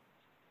something,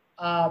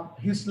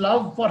 his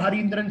love for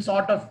Harindran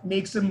sort of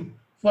makes him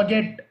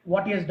forget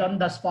what he has done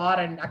thus far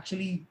and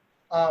actually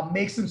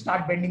makes him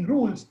start bending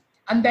rules.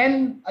 And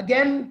then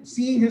again,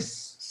 seeing his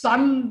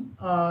son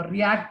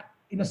react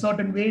in a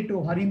certain way to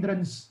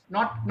Harindran's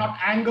not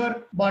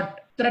anger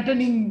but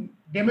threatening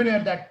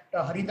demeanor that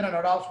Harindran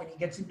adopts when he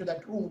gets into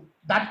that room,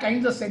 that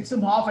kind of sets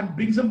him off and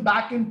brings him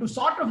back into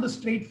sort of the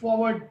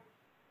straightforward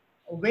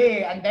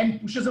way, and then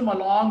pushes him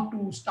along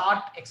to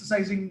start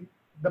exercising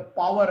the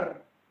power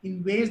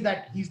in ways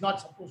that he's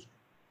not supposed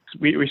to.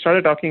 We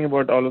started talking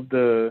about all of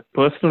the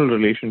personal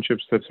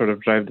relationships that sort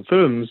of drive the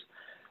films.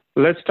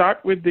 Let's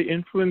start with the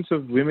influence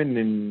of women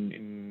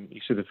in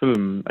each of the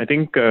film. I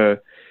think the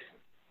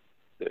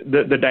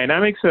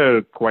dynamics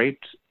are quite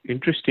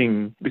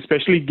interesting,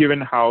 especially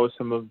given how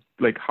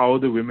how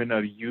the women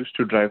are used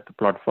to drive the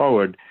plot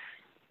forward.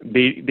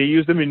 They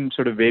use them in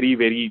sort of very,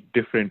 very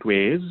different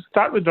ways.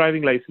 Start with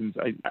Driving License.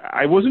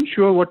 I wasn't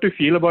sure what to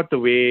feel about the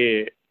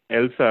way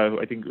Elsa,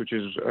 I think, which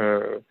is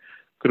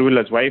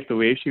Kuruvilla's wife, the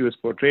way she was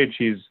portrayed.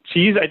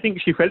 I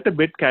think she felt a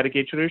bit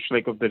caricaturish,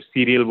 like of the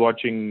serial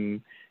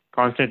watching,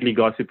 constantly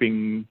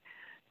gossiping,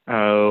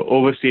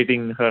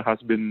 overstating her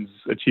husband's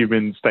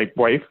achievements type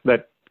wife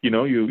that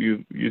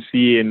you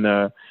see in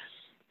a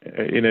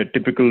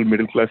typical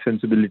middle class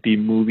sensibility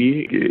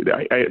movie.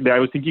 I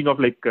was thinking of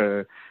like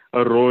a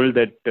role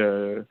that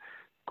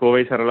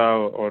Kovai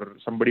Sarala or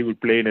somebody would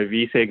play in a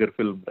V. Segar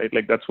film, right?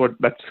 Like that's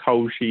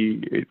how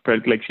it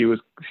felt like she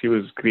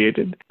was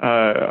created.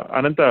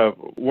 Ananta,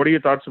 what are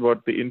your thoughts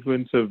about the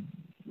influence of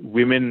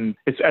women?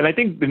 And I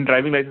think in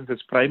Driving License,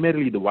 it's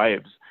primarily the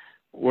wives.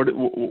 What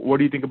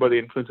do you think about the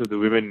influence of the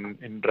women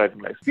in Driving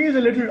License? It feels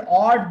a little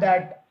odd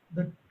that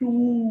the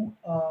two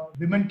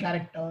women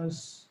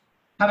characters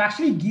have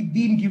actually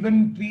been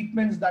given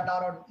treatments that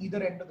are on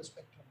either end of the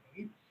spectrum,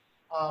 right?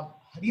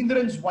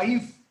 Harindran's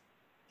wife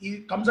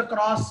comes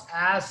across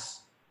as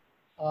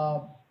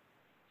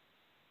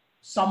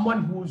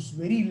someone who's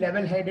very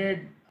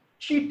level-headed.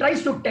 She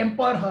tries to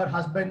temper her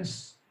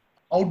husband's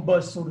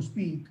outbursts, so to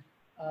speak.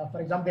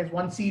 For example, there's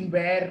one scene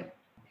where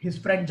his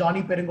friend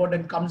Johnny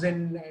Peringodan comes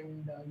in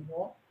and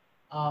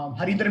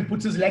Harindran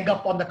puts his leg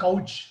up on the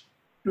couch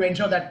to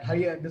ensure that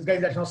this guy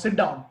does not sit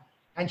down.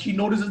 And she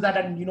notices that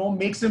and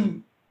makes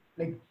him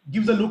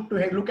gives a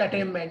look at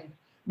him and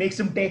makes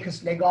him take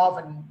his leg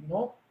off and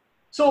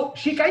So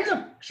she kind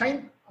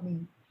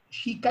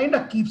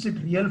of keeps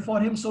it real for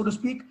him, so to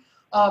speak.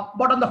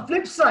 But on the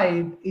flip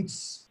side,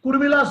 it's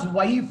Kuruvilla's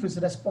wife is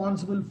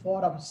responsible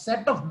for a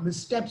set of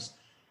missteps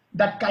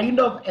that kind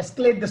of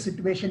escalate the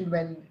situation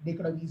when they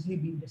could have easily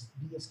been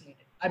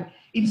de-escalated. And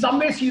in some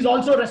ways, she's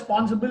also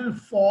responsible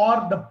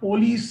for the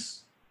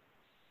police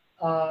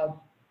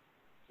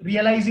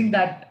realizing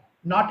that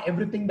not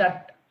everything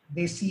that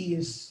they see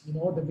is,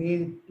 the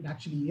way it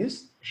actually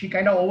is. She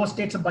kind of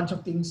overstates a bunch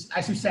of things.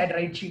 As you said,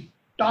 right, she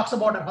talks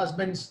about her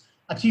husband's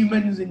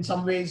achievements in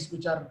some ways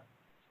which are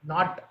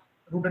not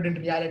rooted in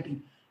reality,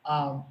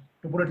 to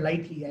put it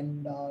lightly.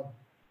 And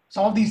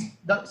some of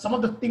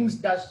the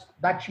things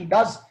that she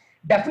does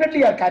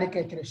definitely are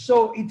caricaturish.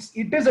 So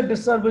it is a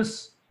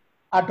disservice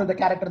to the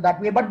character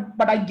that way.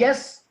 But I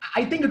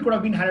think it could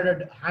have been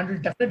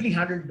definitely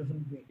handled a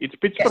different way. It's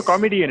pitched for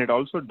comedy and it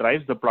also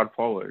drives the plot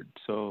forward.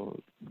 So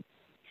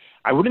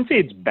I wouldn't say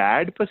it's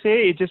bad per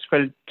se. It just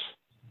felt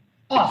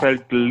a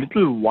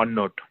little one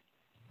note.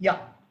 Yeah.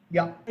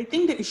 I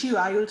think the issue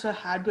I also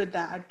had with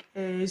that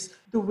is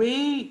the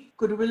way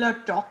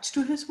Kuruvilla talks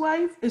to his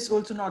wife is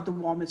also not the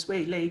warmest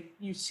way. Like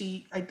you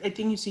see, I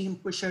think you see him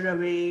push her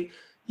away.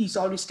 He's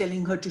always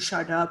telling her to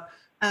shut up.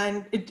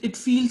 And it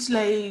feels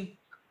like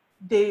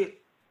they're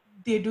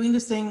doing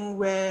this thing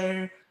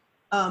where,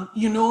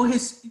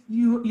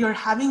 you're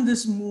having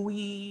this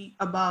movie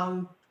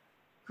about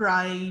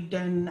pride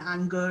and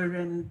anger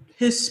and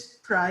his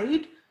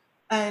pride,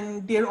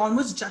 and they're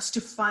almost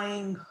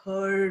justifying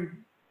her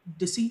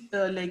deceit,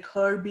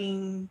 her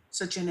being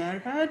such an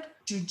airhead,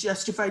 to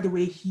justify the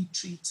way he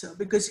treats her,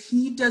 because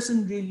he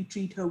doesn't really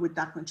treat her with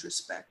that much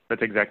respect.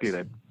 That's exactly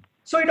right.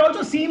 So it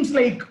also seems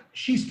like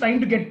she's trying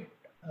to get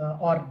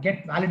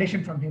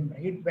validation from him,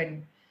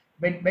 right?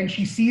 When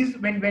she sees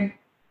when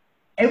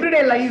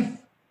everyday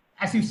life,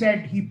 as you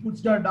said, he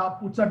puts her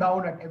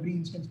down at every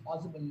instance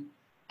possible,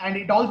 and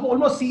it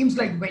almost seems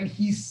like when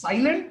he's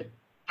silent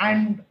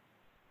and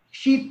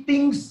she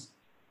thinks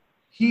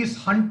he's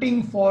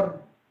hunting for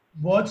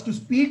words to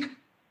speak,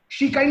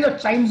 she kind of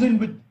chimes in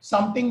with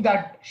something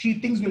that she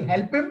thinks will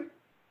help him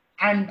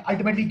and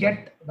ultimately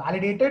get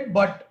validated,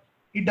 but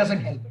it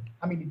doesn't help it.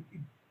 I mean,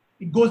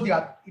 it goes the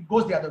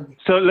other way.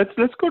 So let's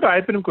go to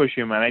Ayyappanum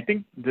Koshiyum, and I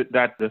think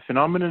that the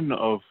phenomenon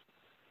of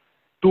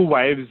two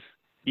wives,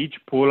 each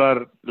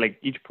polar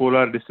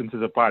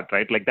distances apart,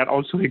 right? Like that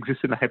also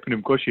exists in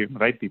Ayyappanum Koshiyum,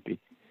 right, PP?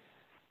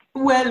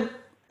 Well,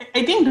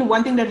 I think the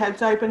one thing that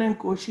helps Ayyappanum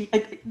Koshi,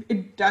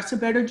 it does a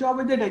better job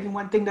with it. I think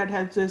one thing that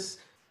helps is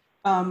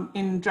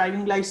in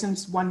Driving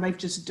License, one wife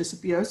just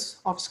disappears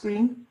off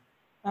screen,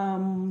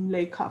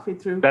 halfway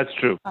through. That's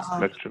true.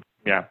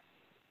 Yeah.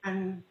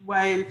 And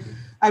while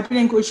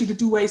Ayyappanum Koshi, the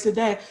two wives are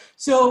there.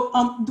 So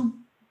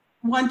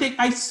one thing,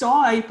 I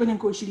saw Ayyappan and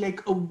Koshi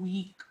like a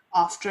week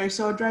after I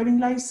saw Driving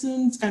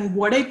License, and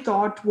what I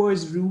thought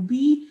was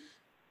Ruby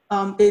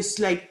is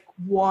like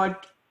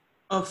what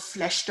a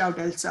fleshed out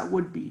Elsa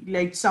would be.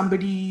 Like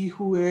somebody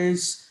who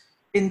is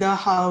in the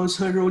house,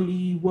 her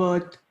only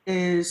worth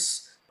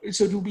is,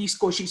 so Ruby's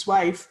Koshi's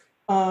wife,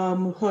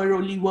 her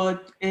only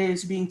worth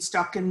is being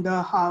stuck in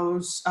the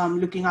house,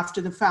 looking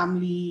after the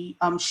family.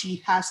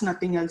 She has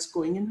nothing else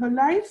going in her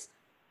life.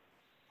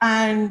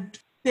 And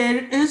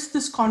there is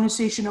this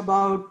conversation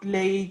about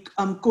like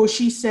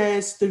Koshi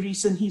says the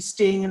reason he's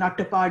staying in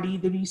Attapadi,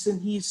 the reason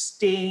he's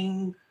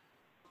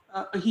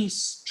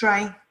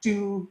trying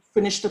to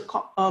finish the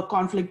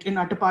conflict in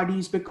Attapadi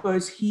is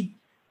because he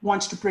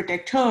wants to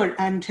protect her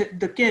and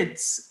the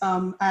kids,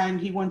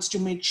 and he wants to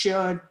make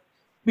sure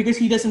because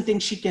he doesn't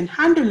think she can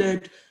handle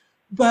it.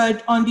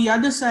 But on the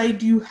other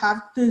side, you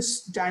have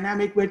this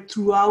dynamic where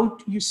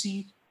throughout you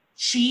see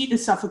she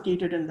is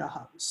suffocated in the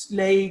house.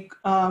 Like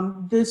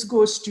this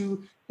goes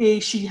to, hey,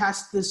 she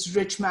has this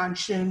rich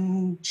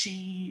mansion,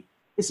 she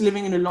is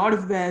living in a lot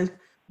of wealth,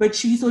 but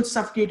she's also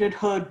suffocated.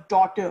 Her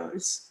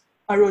daughters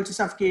are also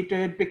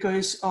suffocated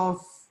because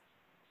of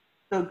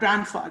the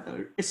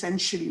grandfather,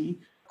 essentially.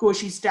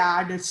 Koshi's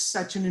dad is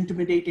such an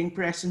intimidating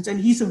presence, and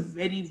he's a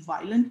very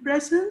violent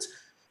presence.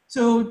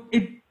 So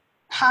it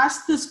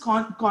has this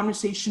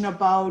conversation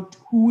about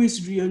who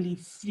is really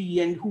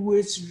free and who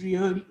is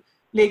real,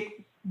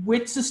 like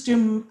which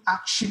system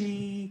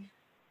actually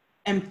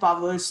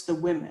empowers the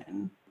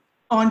women.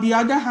 On the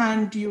other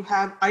hand, you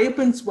have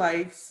Ayyappan's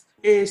wife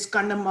is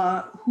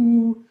Kannamma,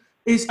 who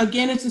is,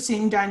 again, it's the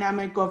same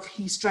dynamic of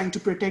he's trying to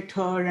protect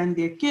her and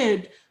their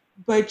kid,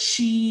 but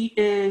she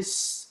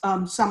is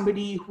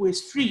somebody who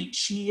is free.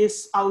 She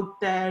is out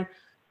there.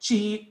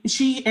 She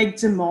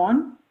eggs him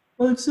on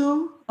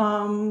also,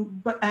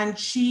 and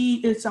she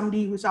is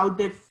somebody who's out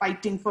there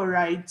fighting for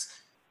rights,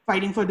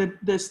 fighting for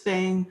this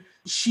thing.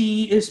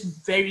 She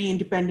is very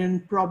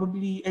independent.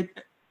 Probably,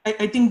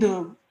 I think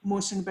the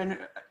most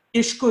independent.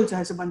 Ishq also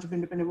has a bunch of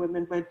independent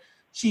women, but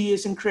she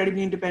is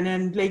incredibly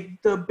independent.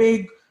 Like the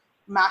big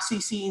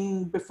Massey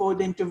scene before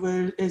the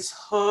interval is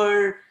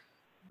her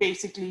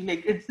basically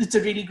like it's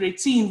a really great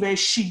scene where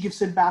she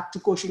gives it back to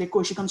Koshi. Like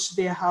Koshi comes to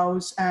their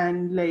house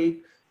and like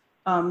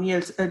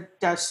yells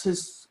does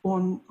his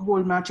own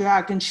whole macho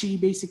act, and she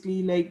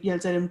basically like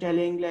yells at him,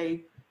 telling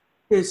like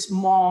his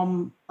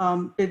mom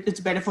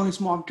it's better for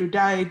his mom to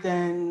die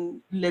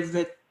than live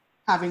with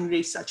having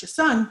raised such a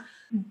son.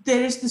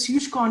 There is this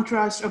huge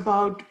contrast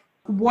about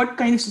what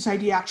kind of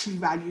society actually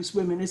values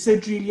women. Is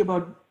it really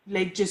about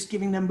like just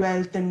giving them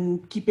wealth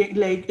and keeping,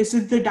 like, is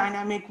it the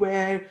dynamic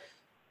where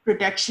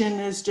protection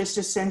is just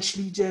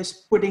essentially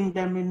just putting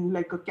them in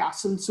like a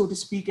castle, so to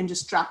speak, and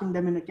just trapping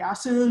them in a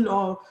castle,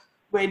 or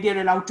where they're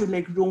allowed to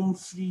like roam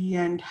free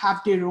and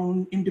have their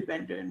own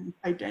independent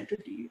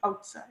identity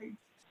outside?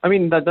 I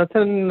mean that's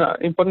an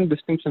important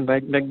distinction,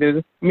 right? Like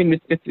there's, I mean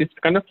it's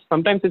kind of,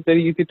 sometimes it's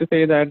very easy to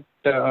say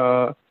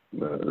that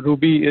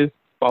Ruby is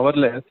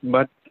powerless,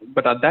 but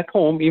at that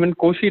home even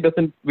Koshi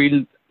doesn't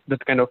wield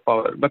that kind of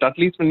power. But at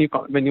least when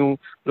you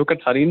look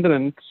at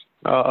Harindran,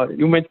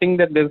 you might think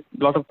that there's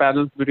a lot of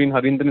parallels between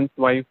Harindran's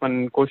wife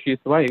and Koshi's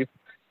wife.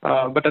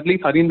 But at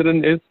least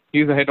Harindran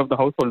he's the head of the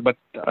household. But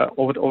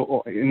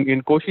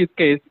in Koshi's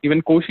case,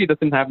 even Koshi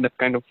doesn't have that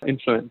kind of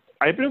influence.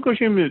 Ayyappanum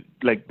Koshiyum is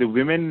like the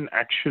women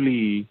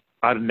actually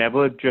are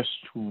never just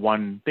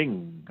one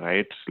thing,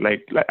 right?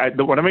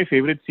 One of my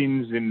favorite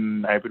scenes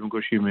in Ayyappanum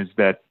Koshiyum is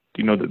that,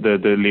 you know,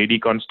 the lady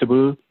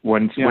constable,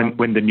 when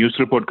the news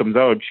report comes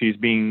out, she's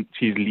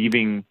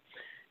leaving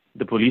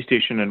the police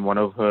station, and one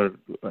of her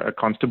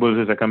constables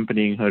is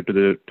accompanying her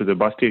to the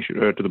bus station,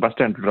 to the bus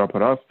stand to drop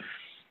her off.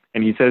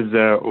 And he says,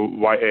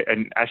 why?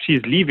 And as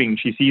she's leaving,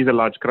 she sees a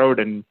large crowd,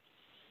 and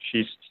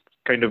she's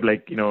kind of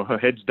like, you know, her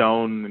head's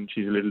down, and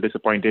she's a little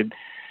disappointed.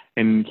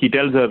 And he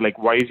tells her, like,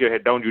 why is your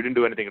head down? You didn't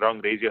do anything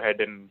wrong. Raise your head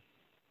and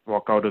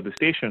walk out of the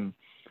station.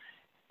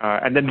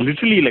 And then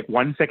literally like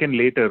 1 second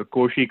later,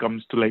 Koshi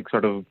comes to like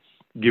sort of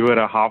give her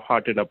a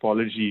half-hearted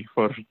apology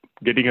for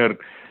getting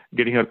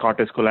her caught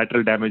as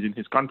collateral damage in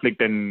his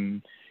conflict,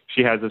 and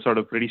she has a sort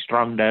of pretty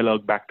strong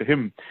dialogue back to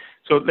him.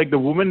 So like the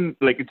woman,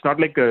 like it's not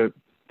like a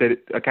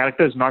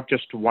character is not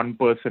just one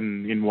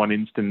person in one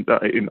instance,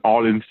 in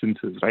all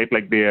instances, right?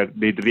 Like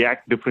they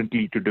react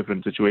differently to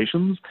different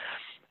situations.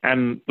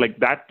 And like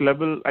that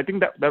level, I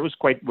think that was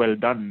quite well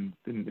done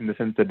in the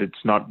sense that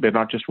they're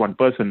not just one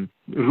person.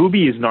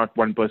 Ruby is not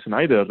one person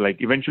either. Like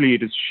eventually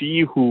it is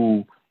she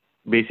who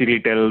basically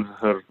tells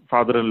her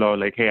father-in-law,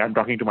 like, hey, I'm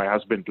talking to my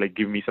husband, like,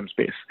 give me some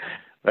space,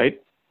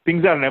 right?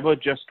 Things are never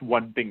just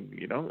one thing,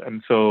 you know?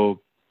 And so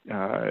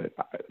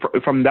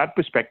from that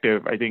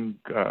perspective, I think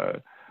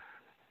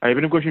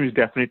Ayyappanum Koshiyum is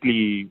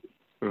definitely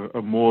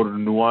a more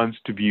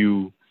nuanced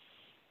view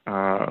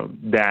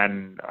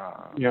than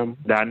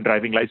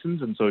Driving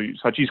License, and so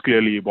Sachi's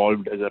clearly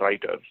evolved as a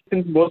writer.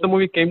 Since both the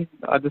movie came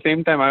at the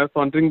same time, I was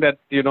wondering that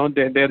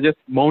they're just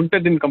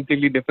mounted in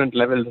completely different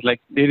levels.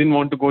 Like they didn't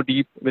want to go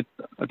deep with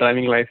a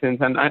Driving License,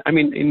 and I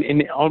mean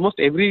in almost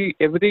every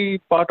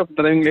part of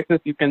Driving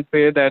License, you can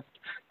say that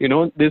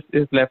this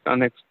is left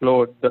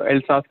unexplored. The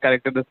Elsa's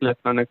character is left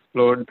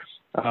unexplored.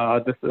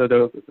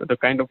 The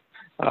kind of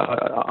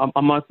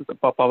Amma's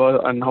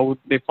power and how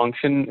they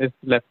function is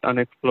left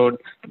unexplored.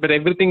 But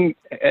everything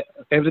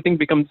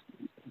becomes,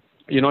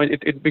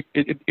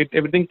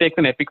 everything takes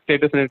an epic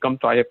status when it comes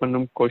to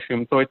Ayyappanum,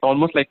 Koshiyum. So it's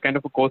almost like kind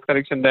of a course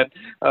correction that,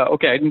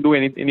 okay, I didn't do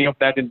any of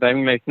that in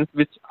Driving License,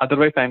 which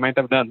otherwise I might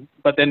have done.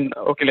 But then,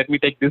 okay, let me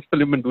take this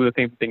film and do the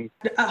same thing.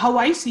 How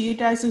I see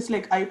it as is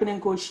like Ayyappan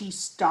and Koshi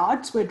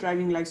starts where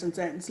Driving License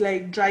ends.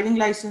 Like Driving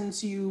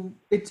License,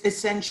 it's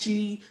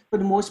essentially, for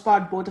the most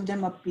part, both of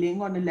them are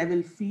playing on a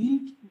level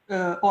field,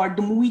 or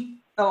the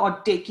movie,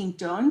 or taking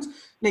turns.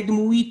 Like the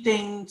movie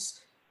thinks,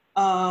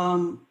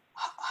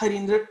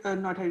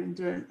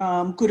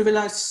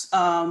 Kuruvela's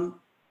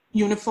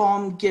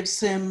uniform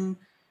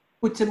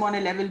puts him on a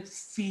level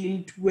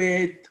field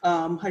with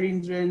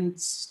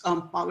Harindran's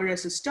power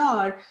as a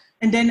star.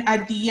 And then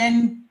at the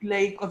end,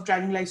 like, of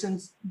Driving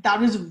License, that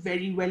was a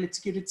very well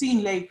executed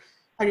scene. Like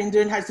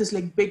Harindran has this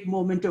like big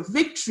moment of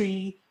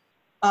victory,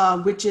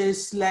 which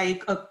is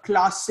like a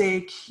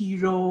classic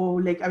hero.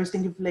 Like I was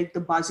thinking of like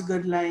the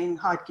Bazigar line,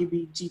 "Haat ke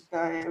beech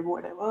jeeta hai,"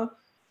 whatever.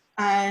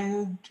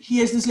 And he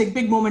has this like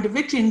big moment of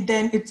victory, and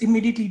then it's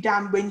immediately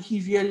damned when he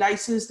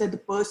realizes that the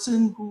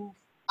person who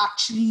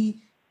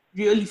actually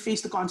really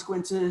faced the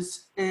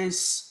consequences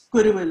is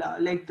Kuruvela,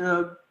 like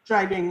the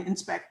driving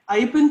inspector.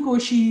 Ayyappan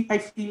Koshi, I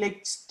feel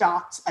like,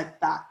 starts at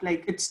that.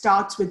 Like it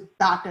starts with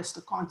that as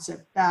the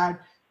concept, that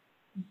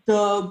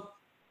the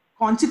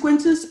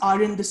consequences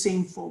aren't the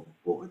same for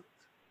both,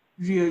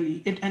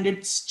 really. And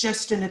it's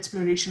just an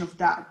exploration of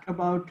that,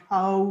 about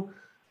how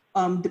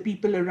the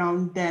people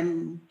around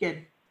them get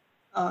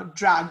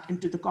dragged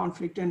into the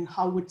conflict and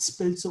how it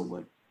spills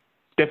over.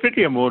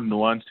 Definitely a more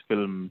nuanced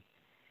film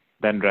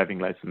than Driving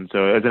License.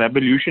 So as an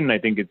evolution, I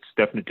think it's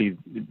definitely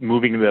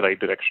moving in the right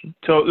direction.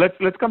 So let's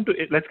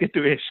get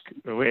to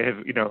Ishq,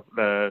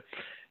 where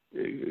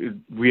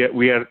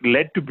we are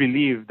led to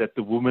believe that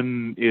the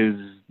woman is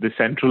the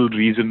central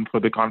reason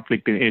for the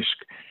conflict in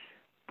Ishq.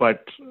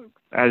 But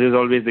as is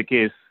always the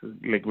case,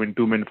 like when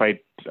two men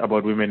fight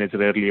about women, it's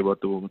rarely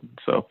about the woman.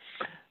 So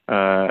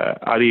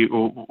Adi,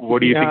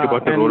 what do you think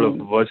about the role of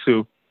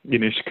Vasu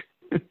in Ishq?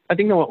 I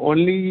think the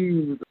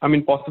only,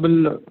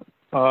 possible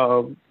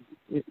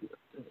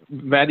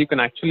where you can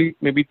actually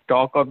maybe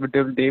talk or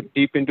delve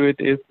deep into it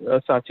is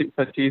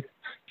Sachi's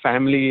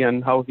family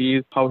and how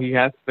he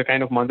has the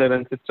kind of mother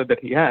and sister that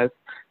he has,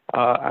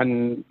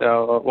 and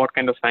what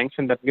kind of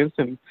sanction that gives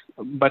him.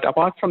 But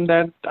apart from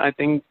that, I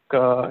think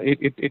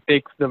it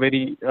takes the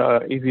very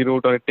easy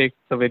route, or it takes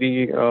a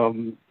very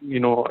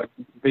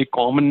very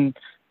common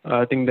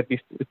thing that we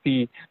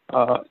see,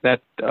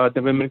 that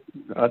the women,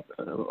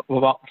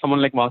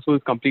 someone like Vasu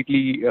is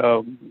completely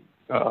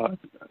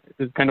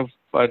kind of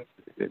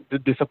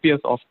disappears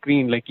off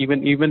screen, like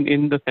even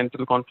in the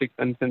central conflict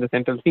and in the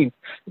central scenes.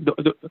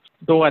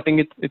 Though I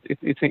think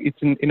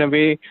it's in a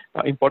way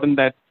important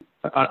that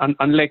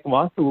unlike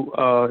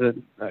Vasu,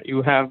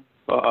 you have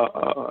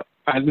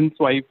Alvin's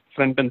wife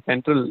front and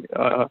central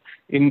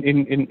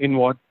in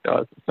what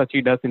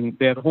Sachi does in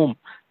their home,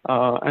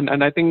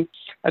 and I think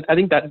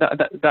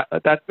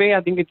that way,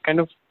 I think it kind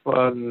of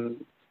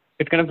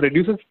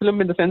reduces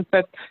film in the sense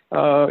that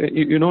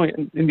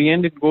in the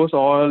end it goes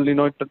all, it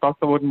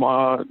talks about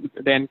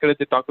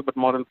it talks about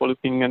moral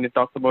policing, and it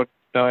talks about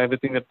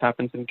everything that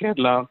happens in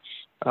Kerala.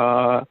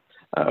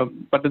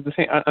 But at the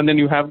same, and then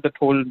you have that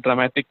whole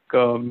dramatic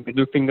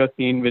middle finger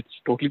scene, which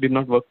totally did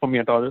not work for me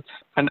at all.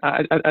 And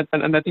I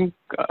think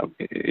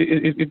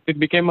it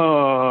became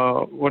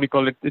a, what do you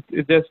call it?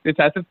 It's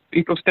as if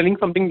it was telling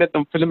something that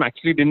the film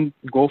actually didn't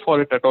go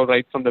for it at all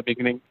right from the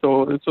beginning.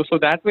 So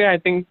that way, I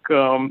think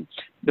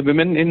the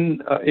women in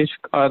Ishq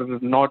are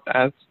not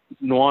as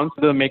nuanced.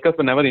 The makers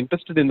were never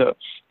interested in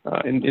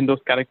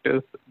those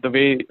characters the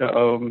way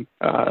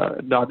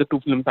the other two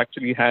films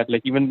actually had,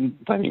 like even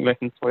Driving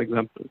License, for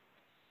example.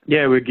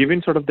 Yeah, we're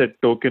given sort of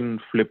that token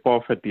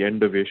flip-off at the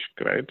end of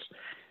Ishq, right?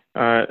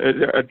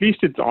 At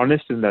least it's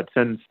honest in that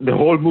sense. The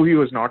whole movie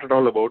was not at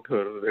all about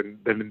her, and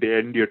then in the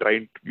end, you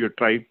try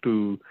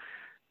to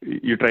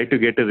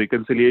get a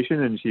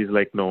reconciliation, and she's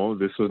like, "No,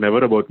 this was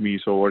never about me.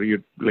 So what are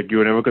you like? You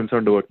were never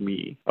concerned about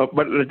me."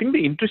 But I think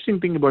the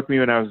interesting thing about me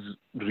when I was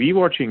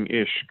rewatching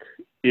Ishq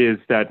is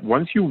that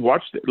once you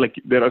watch,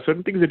 like, there are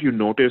certain things that you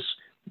notice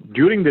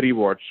during the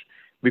rewatch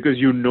because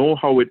you know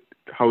how it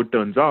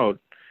turns out.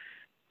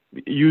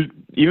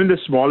 Even the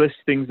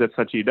smallest things that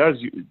Sachi does,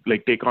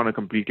 like, take on a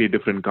completely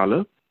different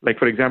color. Like,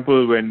 for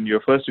example, when you're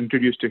first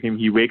introduced to him,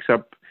 he wakes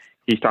up,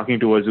 he's talking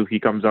to Vasu,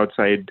 he comes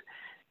outside,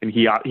 and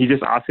he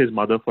just asks his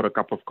mother for a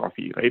cup of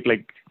coffee, right?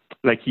 Like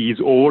he's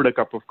owed a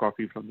cup of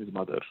coffee from his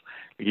mother.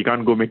 Like, he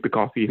can't go make the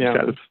coffee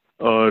himself.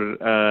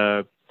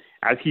 Yeah.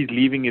 as he's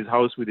leaving his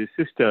house with his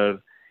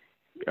sister,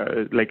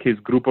 like his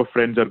group of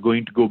friends are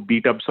going to go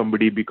beat up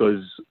somebody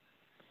because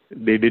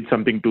they did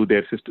something to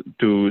their sister,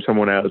 to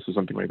someone else or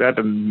something like that.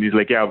 And he's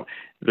like, yeah,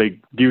 like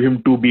give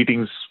him 2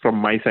 beatings from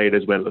my side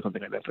as well or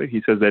something like that, right?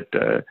 He says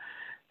that,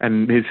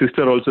 and his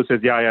sister also says,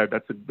 yeah,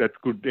 that's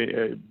good.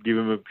 Give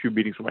him a few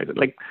beatings from my side.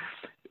 Like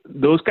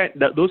those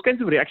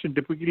kinds of reactions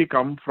typically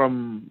come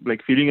from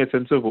like feeling a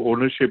sense of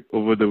ownership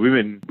over the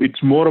women.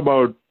 It's more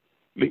about,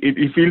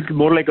 it feels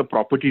more like a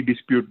property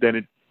dispute than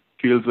it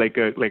feels like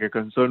a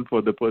concern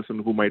for the person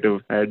who might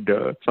have had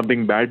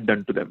something bad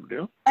done to them. You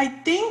know? I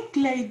think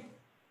like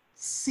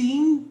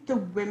seeing the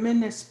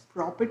women as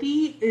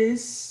property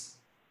is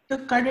the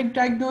correct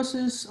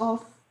diagnosis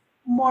of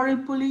moral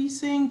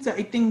policing. So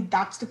I think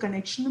that's the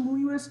connection the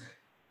movie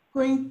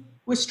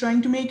was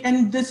trying to make.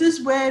 And this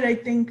is where I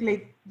think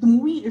like the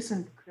movie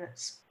isn't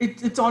crisp.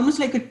 It's almost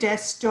like a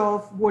test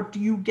of what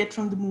you get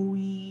from the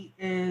movie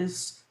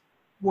is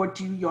what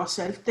you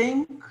yourself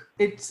think.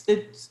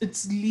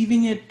 It's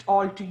leaving it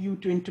all to you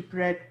to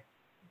interpret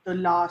the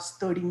last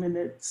 30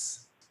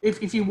 minutes.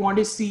 If you want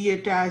to see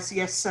it as,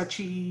 yes,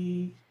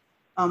 Sachi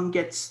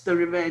gets the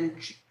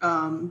revenge,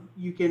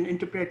 you can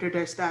interpret it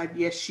as that,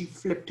 yes, she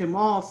flipped him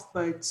off,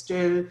 but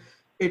still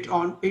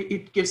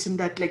it gives him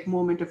that like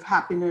moment of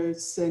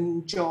happiness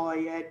and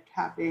joy at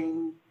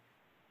having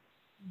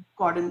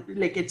gotten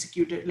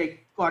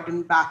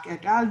back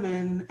at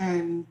Alvin.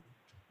 And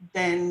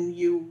then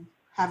you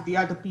have the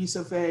other piece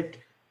of it,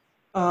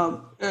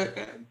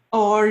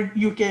 or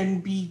you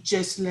can be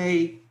just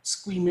like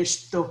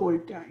squeamish the whole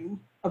time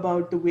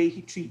about the way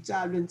he treats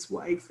Alvin's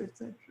wife,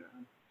 etc.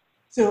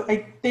 So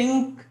I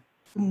think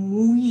the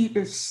movie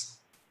is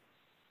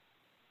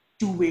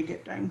two-way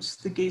at times,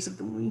 the gaze of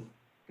the movie,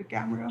 the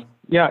camera.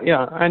 Yeah,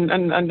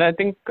 and I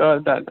think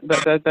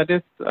that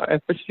is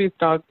especially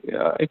stark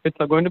if it's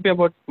going to be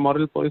about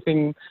moral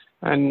policing,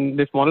 and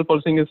this moral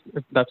policing is,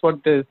 if that's what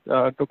it is,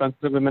 to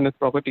consider women as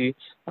property.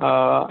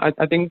 I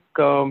think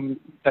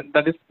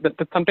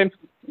that sometimes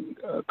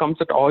comes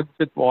at odds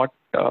with what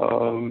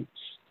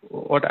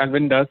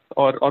Alvin does,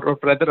 or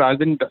rather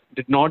Alvin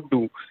did not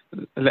do.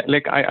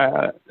 Like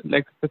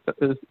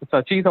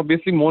Sachi is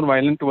obviously more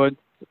violent towards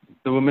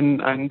the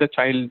woman and the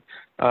child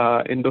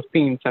in those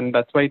scenes, and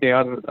that's why they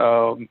are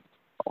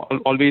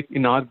always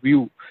in our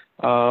view.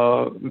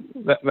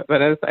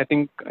 Whereas I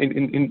think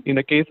in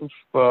the case of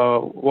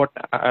what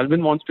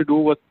Alvin wants to do,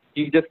 was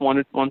he just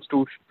wants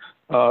to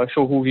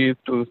show who he is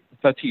to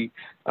Sachi,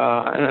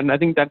 and I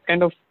think that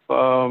kind of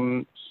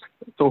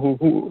so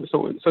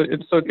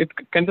it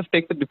kind of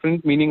takes a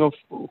different meaning of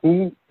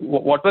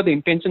what were the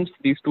intentions of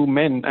these two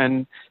men,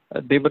 and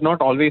they were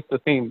not always the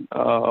same.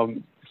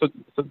 So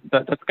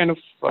that's kind of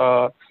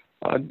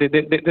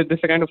there's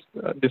a kind of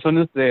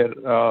dissonance there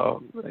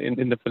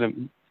in the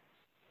film.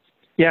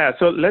 Yeah.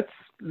 So let's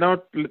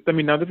now. I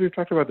mean, now that we've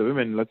talked about the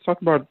women, let's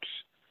talk about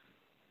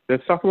the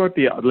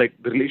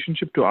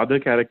relationship to other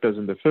characters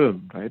in the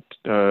film, right?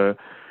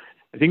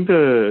 I think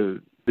the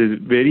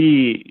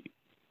very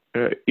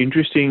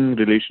interesting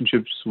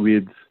relationships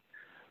with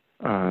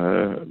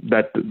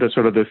that the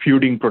sort of the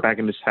feuding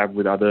protagonists have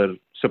with other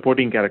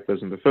supporting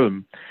characters in the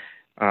film.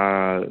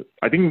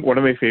 I think one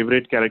of my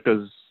favorite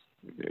characters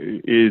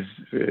is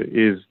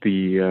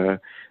the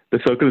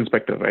circle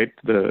inspector, right?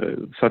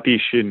 The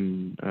Satish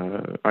in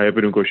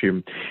Ayyappanum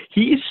Koshiyum.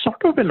 He is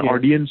sort of an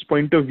audience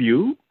point of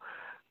view,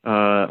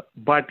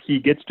 but he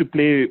gets to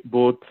play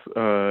both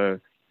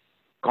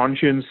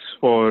conscience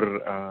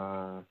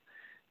for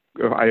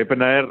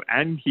Ayyappan,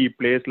 and he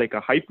plays like a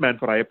hype man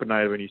for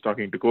Ayyappan when he's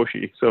talking to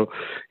Koshi. So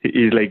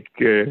he's like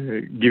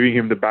giving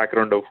him the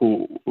background of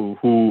how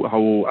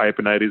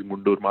Ayyappan is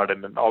Mundur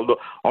Madan, and all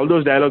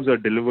those dialogues are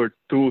delivered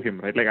through him,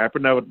 right? Like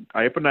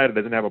Ayyappan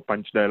doesn't have a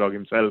punch dialogue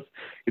himself.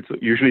 It's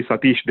usually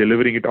Satish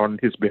delivering it on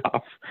his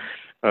behalf.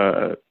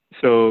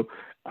 So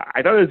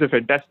I thought it's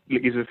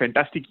a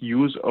fantastic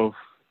use of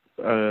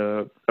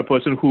a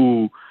person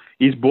who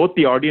is both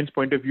the audience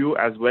point of view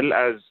as well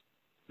as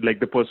like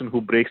the person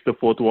who breaks the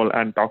fourth wall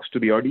and talks to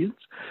the audience.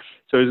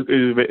 So it's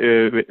a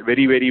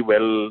very, very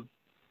well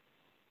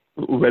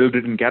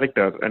written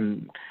character,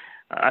 and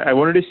I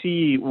wanted to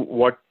see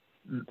what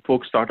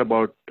folks thought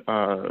about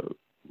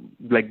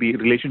like the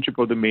relationship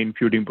of the main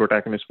feuding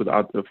protagonist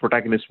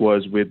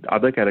was with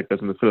other characters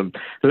in the film.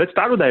 So let's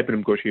start with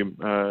Ayyappanum Koshiyum.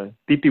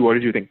 Deepti, what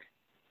did you think?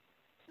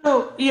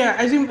 So yeah,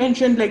 as you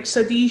mentioned, like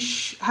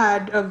Satish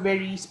had a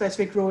very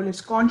specific role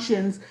as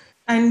conscience,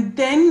 and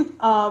then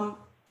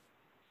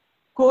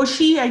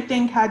Koshi, I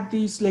think, had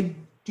these like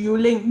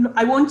dueling,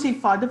 I won't say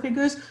father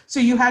figures. So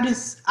you had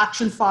his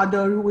actual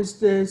father, who was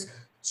this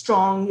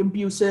strong,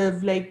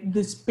 abusive, like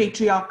this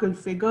patriarchal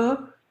figure,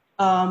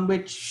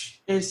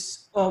 which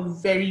is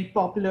very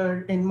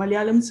popular in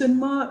Malayalam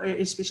cinema,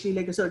 especially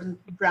like a certain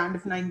brand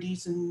of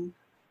 90s and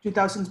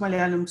 2000s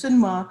Malayalam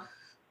cinema.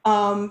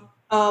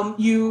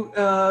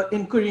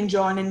 In Korean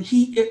John, and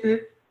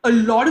a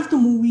lot of the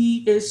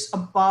movie is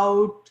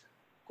about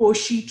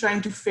Koshi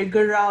trying to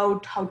figure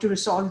out how to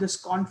resolve this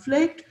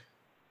conflict,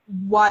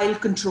 while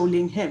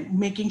controlling him,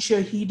 making sure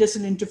he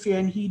doesn't interfere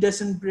and he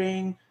doesn't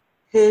bring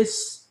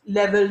his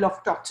level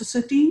of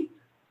toxicity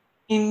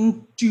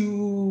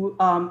into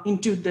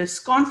this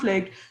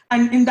conflict.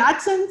 And in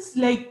that sense,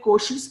 like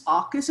Koshi's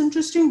arc is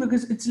interesting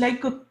because it's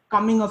like a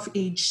coming of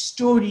age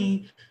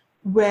story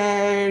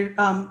where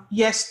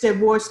yes, there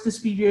was this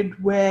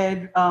period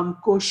where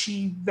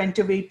Koshi went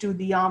away to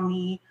the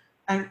army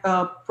and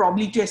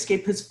probably to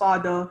escape his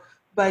father,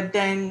 but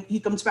then he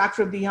comes back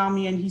from the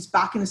army and he's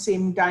back in the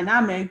same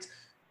dynamics.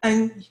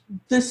 And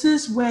this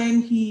is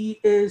when he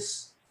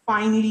is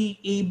finally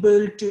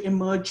able to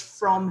emerge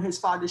from his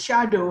father's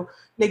shadow.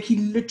 Like he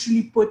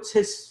literally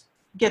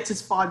gets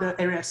his father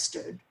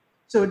arrested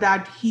so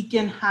that he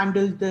can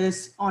handle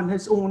this on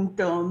his own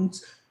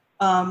terms.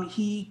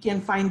 He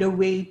can find a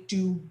way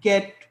to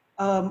get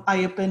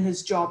Ayyappan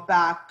his job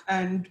back.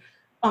 And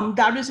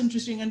that was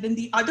interesting. And then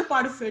the other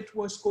part of it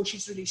was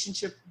Koshi's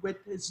relationship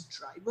with his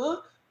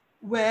driver,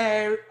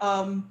 where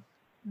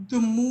the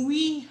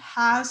movie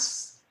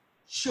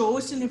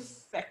shows an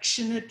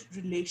affectionate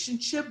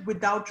relationship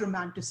without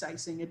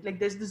romanticizing it. Like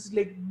there's this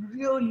like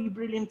really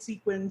brilliant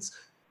sequence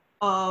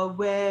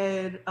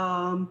where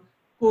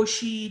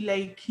Koshi,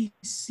 like he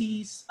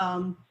sees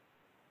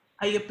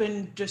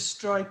Ayyappan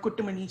destroy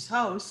Kuttamani's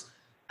house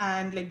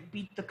and like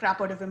beat the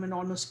crap out of him and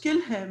almost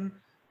kill him.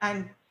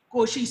 And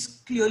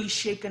Koshi's clearly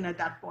shaken at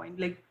that point.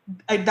 Like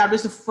that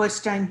was the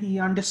first time he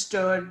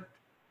understood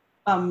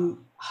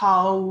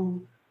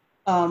how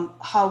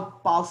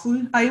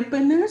powerful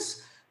Ayyappan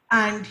is.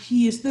 And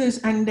he is this,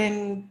 and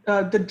then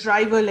the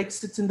driver like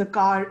sits in the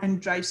car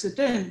and drives it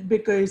in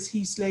because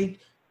he's like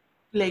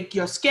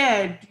you're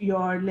scared.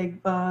 You're like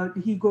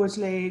he goes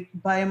like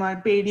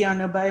Bayamana,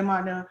 Pediana,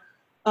 Bayamana,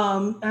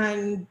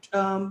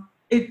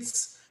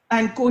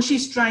 and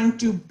Koshi's trying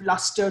to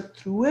bluster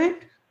through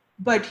it,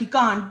 but he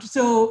can't.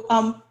 So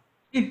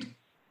it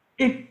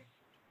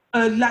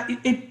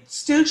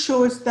still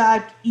shows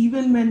that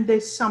even when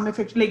there's some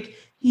effect, like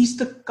he's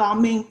the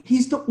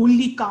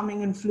only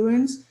calming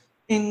influence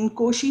in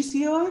Koshi's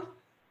year,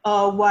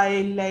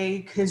 while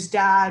like his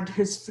dad,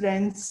 his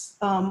friends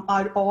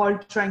are all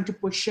trying to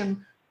push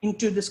him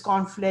into this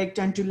conflict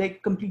and to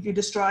like completely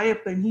destroy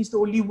it. And he's the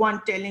only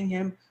one telling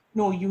him,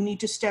 no, you need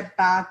to step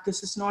back.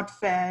 This is not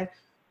fair.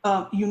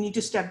 You need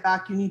to step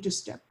back. You need to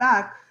step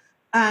back.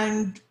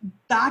 And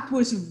that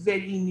was a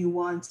very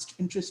nuanced,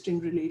 interesting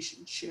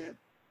relationship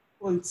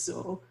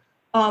also.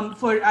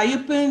 For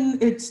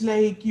Ayyappan, it's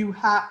like you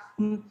have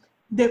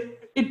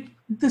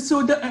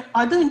so the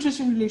other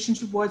interesting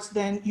relationship was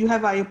then you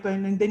have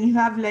Ayyappan and then you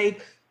have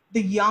like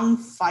the young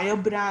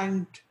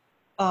firebrand,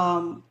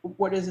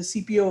 what is a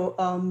CPO?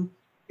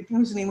 I think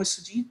his name was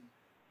Sujit.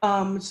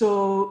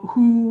 So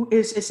who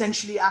is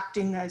essentially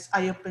acting as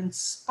Ayyappan's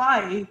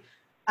spy.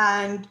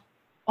 And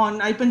on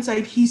Ayyappan's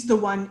side, he's the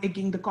one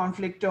egging the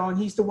conflict on.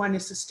 He's the one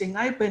assisting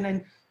Ayyappan.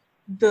 And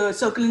the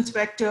circle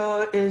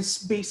inspector is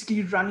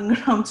basically running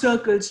around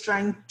circles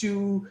trying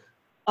to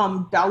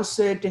douse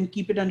it and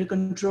keep it under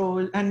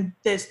control. And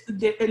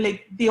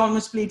they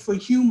almost played for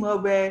humor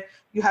where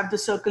you have the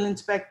circle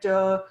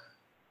inspector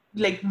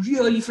like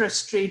really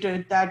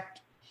frustrated that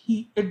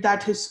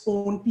his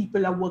own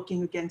people are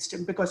working against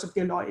him because of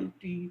their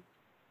loyalty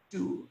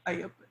to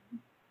Ayyappan.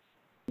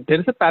 There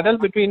is a parallel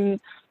between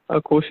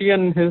Koshi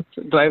and his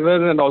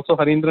driver, and also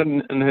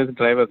Harindran and his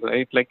driver,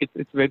 right? Like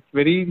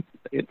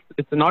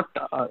it's not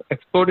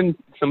explored in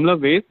similar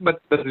ways,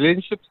 but the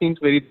relationship seems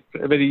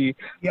very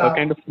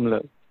kind of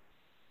similar.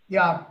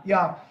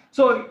 Yeah.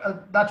 So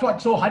that's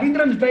what. So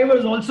Harindran's driver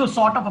is also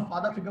sort of a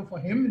father figure for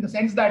him in the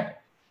sense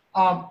that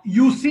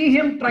you see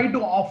him try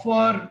to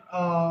offer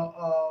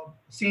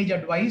sage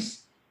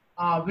advice,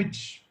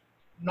 which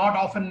not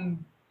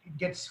often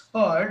gets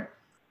heard.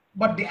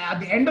 But at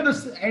the end of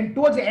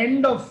towards the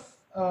end of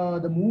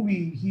the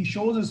movie, he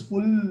shows his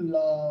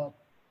full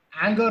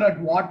anger at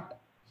what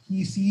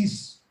he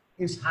sees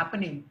is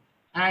happening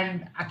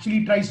and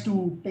actually tries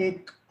to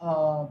take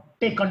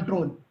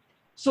control.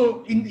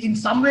 So in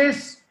some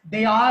ways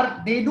they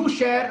do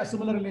share a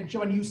similar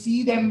relationship, and you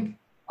see them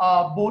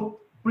both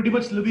pretty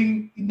much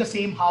living in the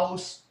same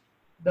house.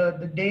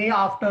 The day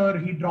after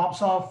he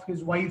drops off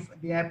his wife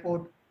at the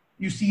airport,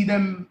 you see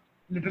them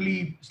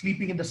literally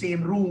sleeping in the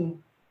same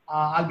room,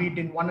 albeit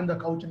in one on the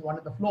couch and one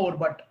on the floor.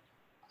 But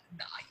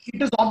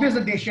it is obvious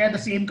that they share the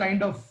same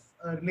kind of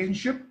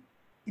relationship.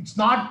 It's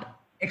not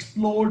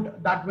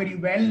explored that very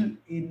well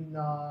in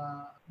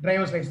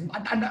Driver's License.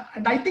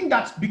 And I think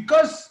that's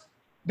because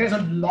there's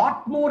a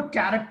lot more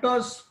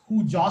characters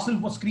who jostle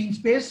for screen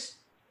space.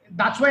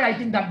 That's why I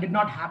think that did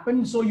not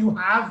happen. So you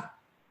have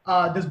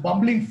this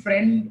bumbling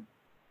friend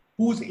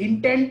who's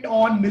intent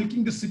on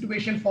milking the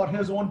situation for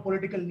his own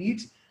political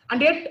needs.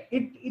 And yet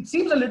it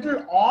seems a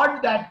little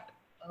odd that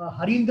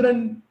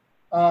Harindran,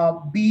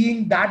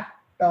 being that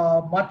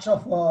much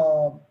of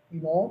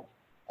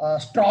a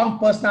strong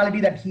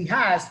personality that he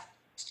has,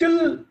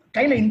 still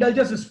kind of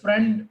indulges his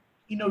friend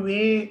in a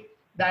way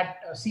that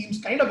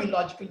seems kind of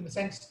illogical, in the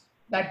sense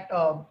that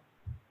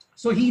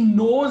so he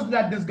knows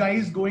that this guy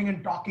is going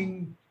and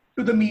talking to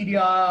to the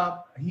media.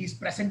 He's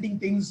presenting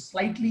things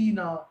slightly in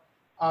a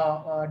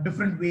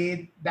different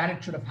way than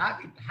it should have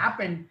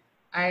happened.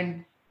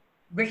 And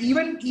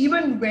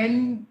even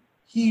when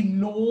he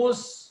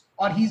knows,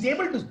 or he's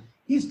able to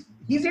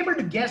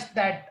guess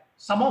that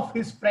some of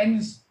his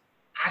friends'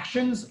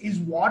 actions is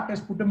what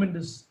has put him in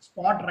this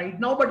spot right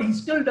now, but he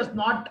still does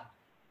not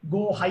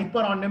go hyper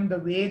on him the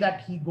way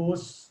that he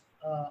goes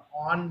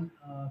on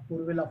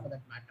Kuruvilla for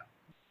that matter.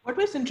 What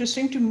was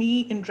interesting to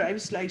me in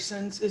Driver's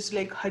License is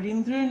like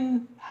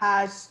Harindran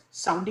has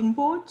sounding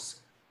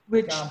boards,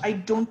 which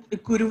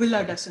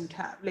Kuruvilla doesn't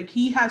have. Like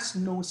he has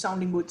no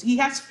sounding boards. He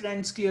has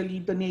friends, clearly,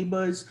 the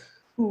neighbors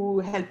who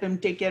help him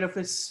take care of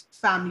his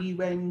family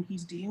when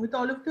he's dealing with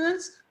all of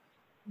this.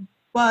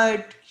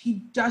 But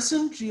he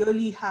doesn't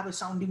really have a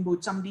sounding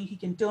board, somebody he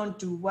can turn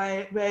to,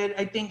 where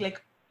I think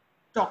like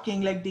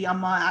talking like the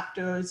Amma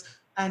actors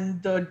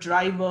and the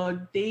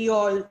driver, they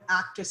all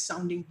act as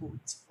sounding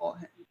boards for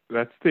him.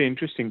 That's the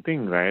interesting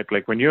thing, right?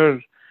 Like when you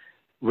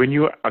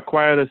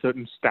acquire a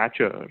certain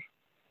stature,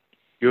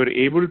 you're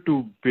able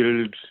to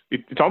build.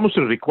 It's almost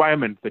a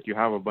requirement that you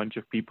have a bunch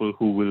of people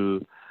who will.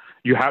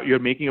 You're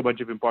making a bunch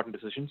of important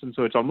decisions, and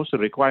so it's almost a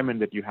requirement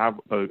that you have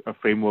a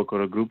framework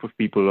or a group of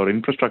people or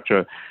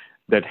infrastructure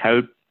that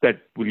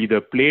will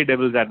either play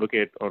devil's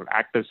advocate or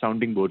act as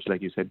sounding boards,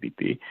 like you said,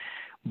 BP.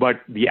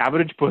 But the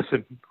average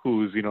person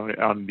who's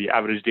on the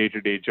average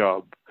day-to-day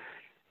job,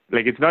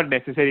 like it's not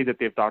necessary that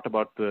they've thought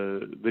about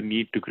the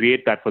need to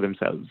create that for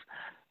themselves,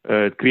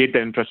 create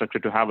the infrastructure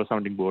to have a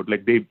sounding board.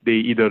 Like they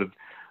either,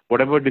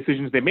 whatever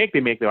decisions they make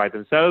by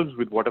themselves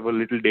with whatever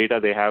little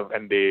data they have,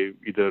 and they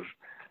either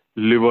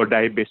live or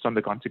die based on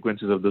the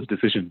consequences of those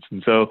decisions.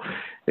 And so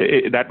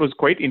that was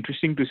quite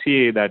interesting to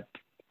see that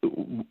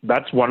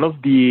that's one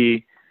of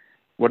the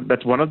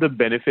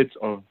benefits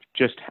of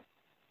just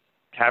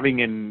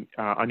having an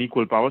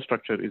unequal power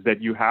structure, is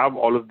that you have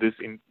all of this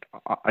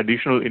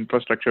additional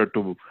infrastructure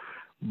to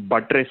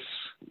buttress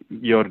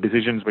your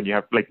decisions when you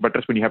have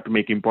to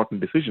make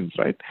important decisions,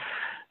 right?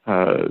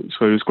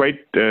 So it was quite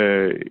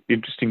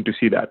interesting to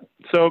see that.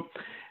 So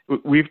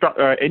we've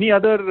any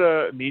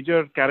other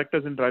major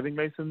characters in Driving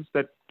License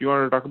that you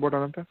want to talk about,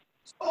 Ananta?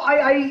 So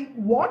I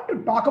want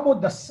to talk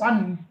about the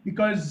son,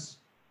 because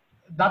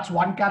that's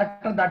one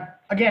character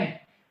that, again,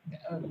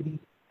 the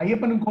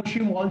Ayyappanum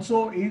Koshiyum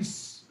also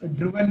is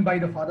driven by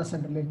the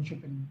father-son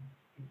relationship in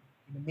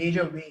a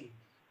major way.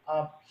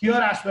 Here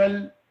as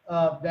well,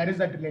 there is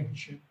that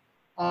relationship.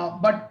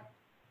 But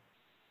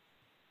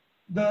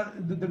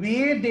the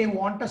way they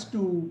want us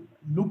to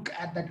look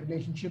at that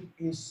relationship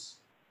is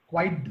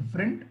quite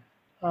different.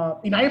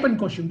 In Ayyappanum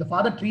Koshiyum, the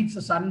father treats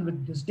the son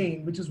with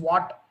disdain, which is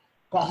what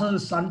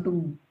causes the son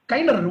to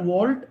kind of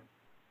revolt.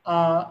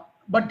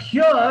 But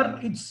here,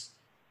 it's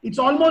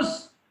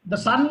almost the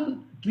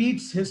son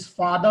treats his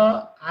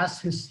father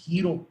as his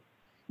hero.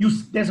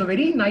 There's a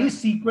very nice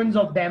sequence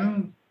of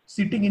them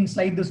sitting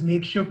inside this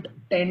makeshift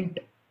tent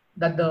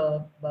that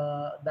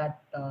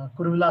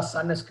Kuruvilla's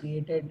son has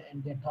created,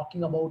 and they're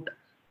talking about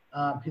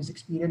his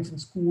experience in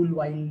school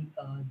while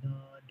the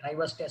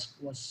driver's test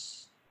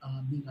was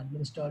being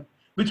administered,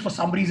 which for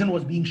some reason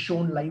was being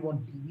shown live on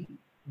TV,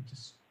 which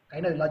is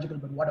kind of illogical,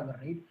 but whatever,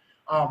 right?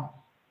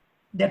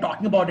 They're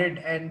talking about it,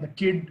 and the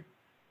kid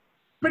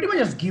pretty much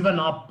has given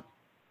up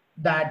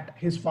that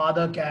his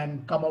father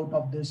can come out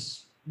of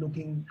this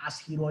looking as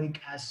heroic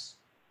as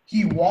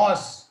he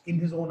was in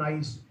his own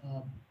eyes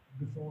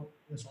before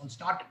this all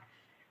started.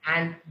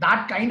 And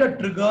that kind of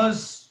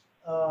triggers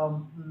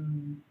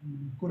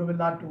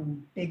Kuruvilla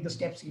to take the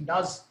steps he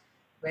does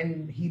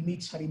when he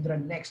meets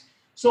Harindran next.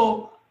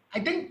 So I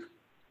think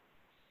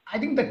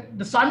that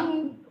the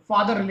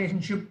son-father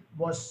relationship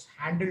was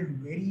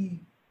handled it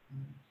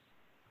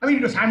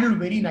was handled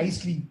very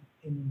nicely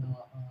in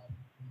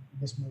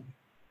this movie.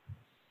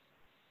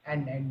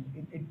 And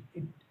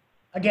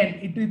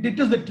it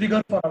is the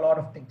trigger for a lot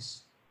of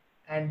things,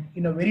 and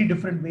in a very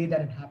different way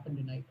than it happened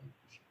in Ayyappanum.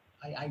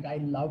 I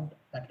loved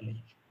that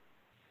relationship.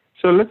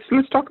 So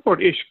let's talk about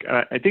Ishq.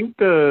 I think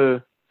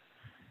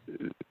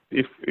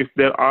if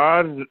there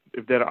are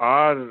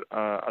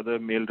other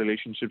male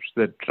relationships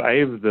that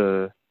drive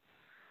the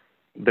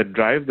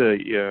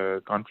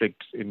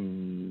conflict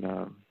in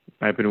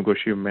Ayyappanum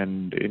Koshiyum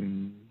and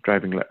in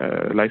Driving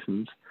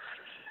License,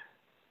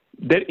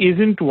 there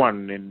isn't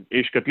one in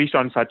Ishq, at least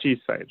on Sachi's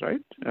side,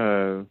 right?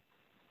 I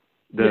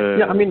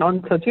mean,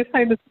 on Sachi's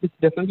side, it's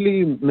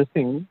definitely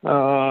missing,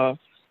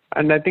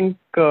 and I think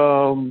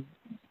I'm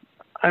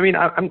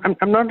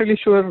not really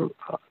sure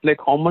like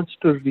how much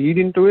to read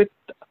into it.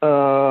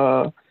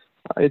 I'm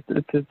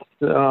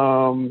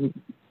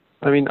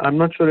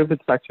not sure if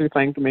it's actually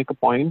trying to make a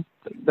point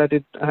that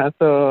it has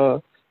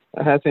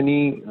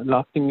any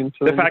lasting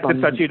influence. The fact that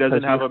Sachi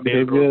doesn't have a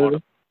male role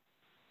model.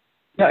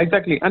 Yeah,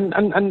 exactly. And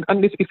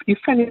if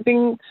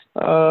anything,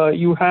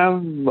 you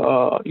have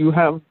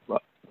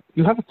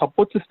a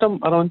support system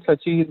around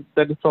Sachi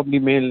that is probably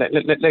male.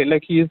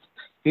 Like he is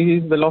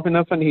he's well off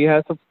enough, and he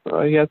has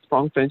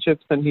strong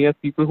friendships, and he has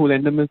people who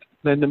lend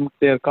him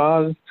their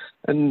cars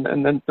and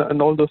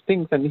all those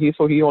things, and he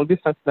always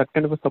has that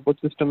kind of a support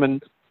system,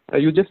 and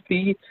you just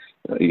see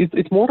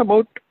it's more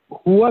about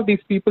who are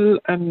these people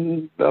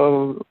and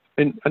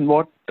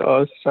what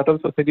strata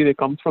of society they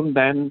come from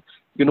than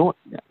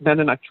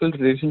an actual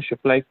relationship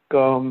like.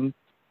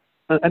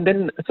 And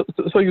then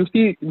so you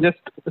see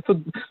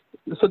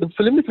so the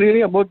film is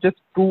really about just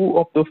two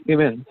of those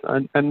events,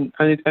 and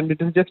it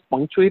is just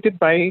punctuated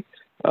by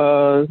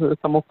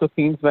some of the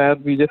scenes where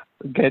we just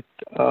get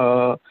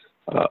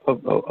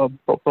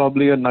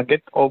probably a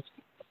nugget of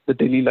the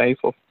daily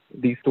life of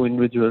these two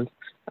individuals,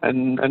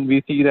 and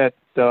we see that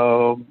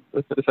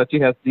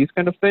Sachi has these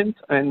kind of friends,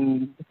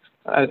 and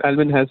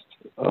Alvin has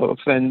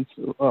friends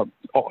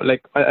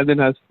like Alvin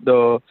has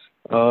the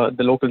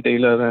local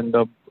tailor and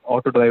the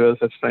auto drivers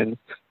as friends.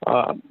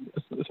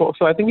 So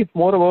I think it's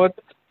more about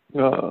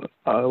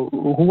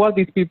who are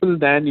these people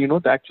than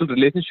the actual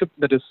relationship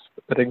that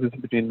exists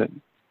between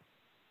them.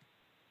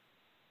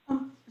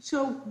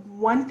 So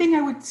one thing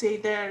I would say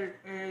there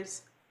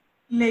is,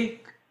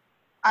 like,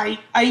 I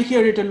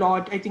hear it a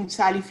lot. I think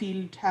Sally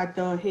Field had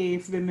the "Hey,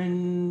 if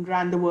women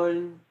ran the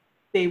world,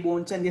 they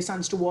won't send their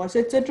sons to wars,"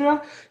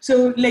 etc.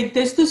 So like,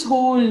 there's this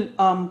whole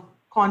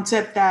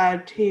concept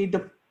that, hey,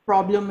 the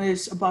problem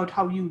is about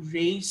how you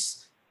raise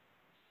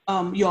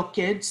your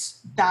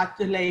kids, that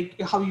like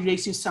how you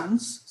raise your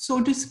sons,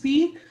 so to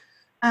speak.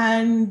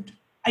 And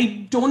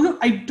I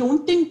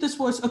don't think this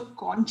was a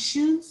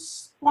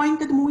conscious point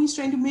that the movie is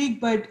trying to make,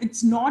 but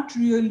it's not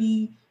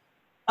really.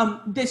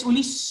 There's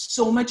only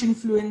so much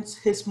influence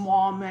his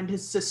mom and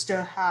his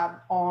sister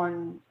have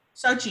on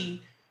Sachi,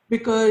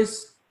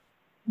 because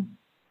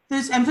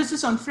there's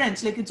emphasis on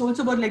friends. Like, it's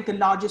also about like the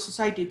larger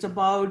society. It's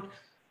about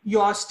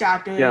your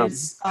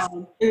status,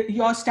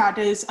 your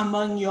status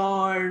among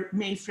your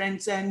male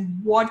friends,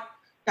 and what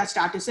that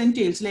status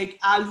entails. Like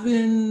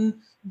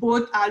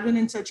both Alvin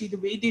and Sachi, the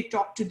way they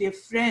talk to their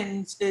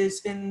friends is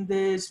in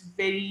this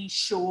very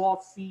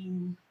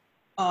show-offy.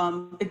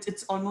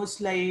 It's almost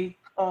like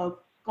a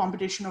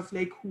competition of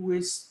like who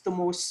is the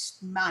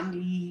most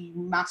manly,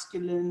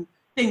 masculine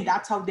thing.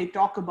 That's how they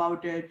talk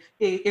about it.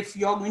 Hey, if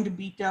you're going to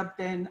beat up,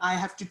 then I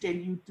have to tell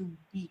you to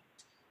beat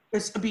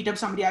up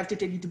somebody, I have to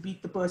tell you to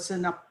beat the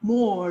person up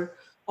more.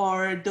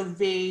 Or the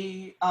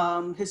way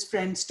his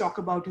friends talk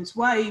about his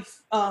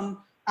wife,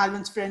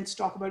 Alvin's friends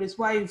talk about his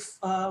wife,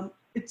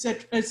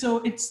 etc. So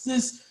it's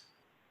this,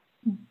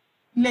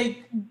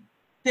 like,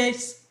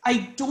 there's,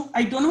 I don't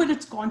know whether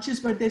it's conscious,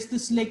 but there's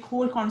this like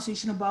whole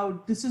conversation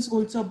about, this is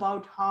also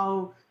about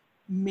how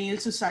male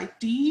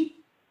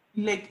society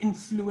like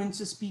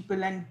influences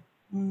people and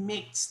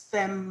makes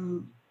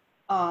them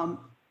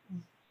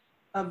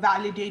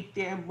validate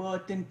their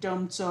worth in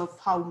terms of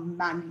how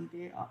manly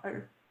they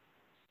are.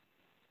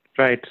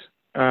 Right.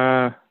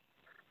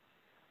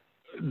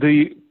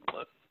 The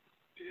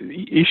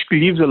Ishq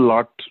leaves a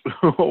lot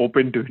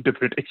open to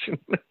interpretation,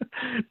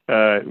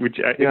 which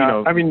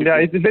I mean,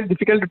 it's very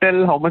difficult to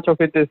tell how much of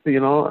it is,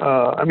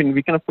 I mean,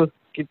 we can of course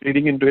keep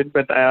reading into it,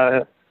 but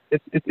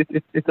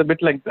it's a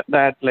bit like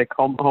that, like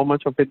how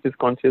much of it is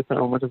conscious and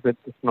how much of it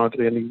is not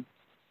really.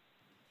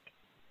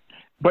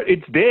 But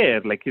it's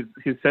there, like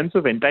his sense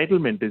of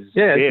entitlement is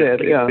there.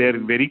 It's there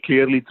very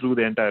clearly through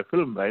the entire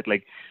film, right?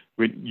 Like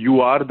when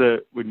you are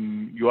the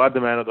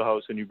man of the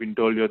house, and you've been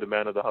told you're the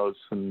man of the house,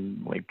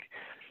 and like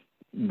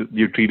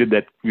you're treated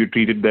that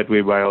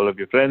way by all of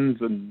your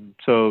friends, and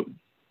so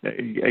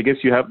I guess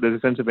there's a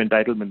sense of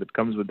entitlement that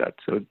comes with that.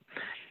 So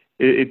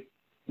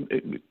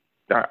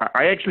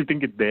I actually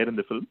think it's there in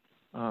the film,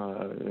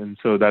 and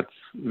so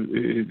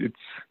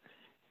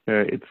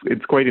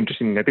it's quite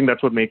interesting. I think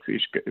that's what makes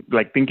Ishq,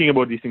 like thinking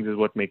about these things is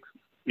what makes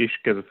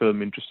Ishq as a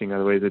film interesting.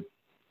 Otherwise,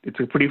 it's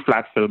a pretty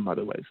flat film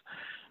otherwise.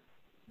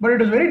 But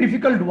it was very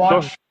difficult to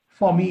watch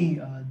for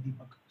me,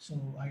 Deepak.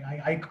 So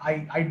I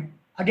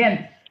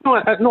again. No,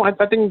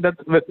 I think that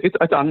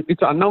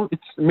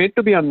it's made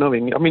to be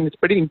unnerving. I mean, it's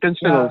pretty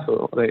intentional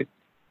also, right?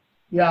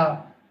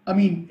 Yeah, I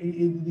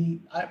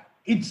mean,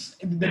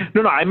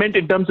 No, I meant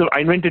in terms of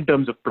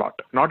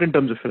plot, not in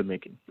terms of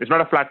filmmaking. It's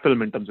not a flat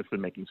film in terms of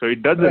filmmaking. So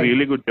it does a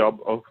really good job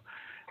of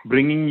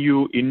bringing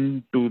you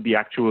into the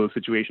actual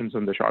situations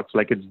on the shots.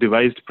 Like, it's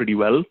devised pretty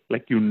well.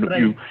 Like you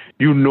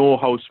know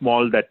how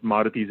small that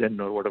Maruti Zen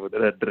or whatever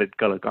that red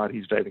color car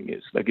he's driving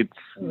is. Like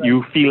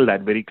you feel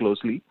that very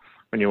closely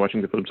when you're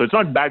watching the film. So it's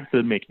not bad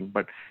filmmaking,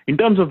 but in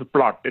terms of the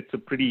plot, it's a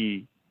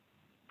pretty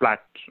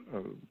flat.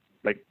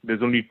 Like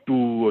there's only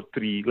two or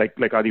three.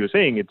 Like Adi was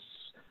saying, it's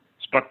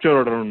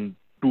structured around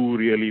two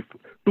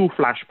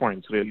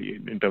flashpoints really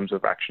in terms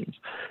of actions.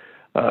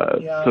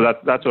 So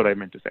that's what I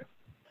meant to say.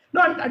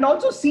 No, and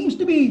also seems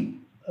to be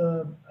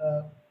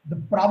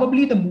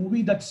probably the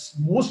movie that's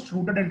most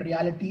rooted in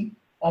reality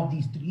of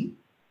these three,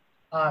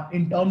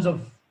 in terms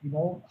of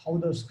how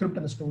the script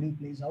and the story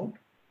plays out.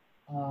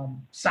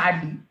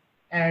 Sadly,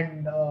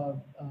 and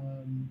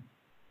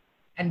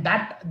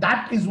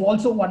that is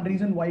also one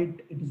reason why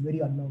it is very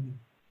unnerving.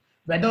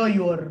 whether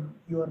you're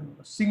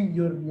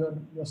single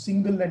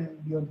and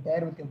you're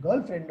there with your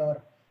girlfriend,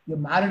 or you're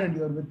married and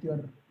you're with your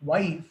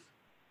wife.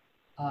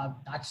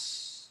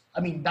 That's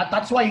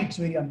why it's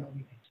very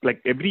unnerving.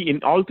 Like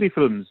in all three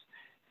films,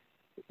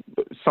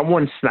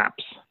 someone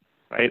snaps,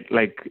 right?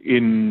 Like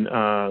in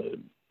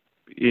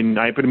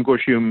Ayyappanum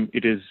Koshiyum,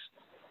 it is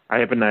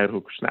Ayyappan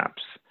who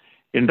snaps.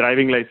 In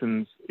Driving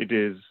License, it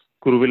is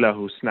Kuruvilla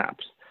who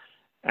snaps.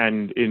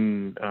 And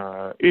in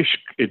Ishq,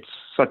 it's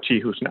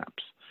Sachi who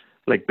snaps.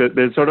 Like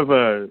there's sort of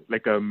a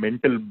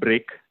mental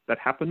break that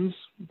happens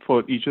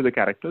for each of the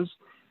characters,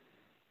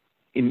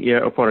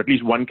 for at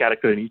least one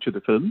character in each of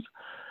the films.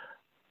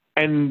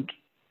 And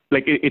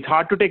like it's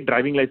hard to take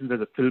Driving License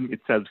as a film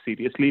itself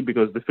seriously,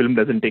 because the film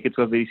doesn't take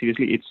itself very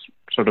seriously. It's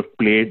sort of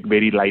played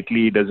very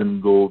lightly. It doesn't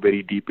go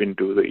very deep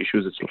into the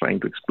issues it's trying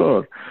to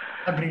explore.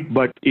 Agreed.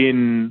 But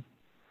in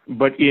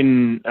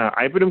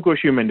Ayyappanum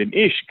Koshiyum and in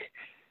Ishq,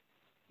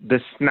 the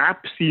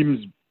snap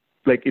seems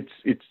like it's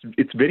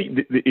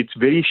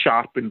very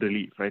sharp in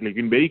relief, right? Like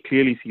you can very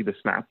clearly see the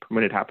snap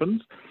when it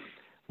happens.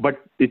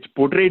 But it's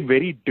portrayed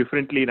very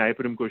differently in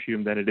Ayyappanum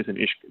Koshiyum than it is in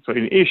Ishq. So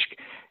in Ishq,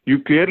 you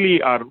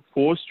clearly are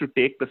forced to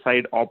take the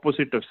side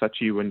opposite of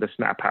Sachi when the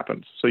snap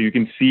happens. So you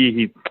can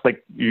see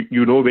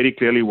you know very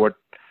clearly what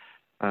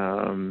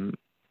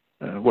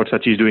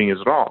Sachi is doing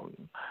is wrong.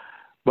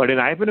 But in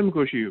Ayyappanum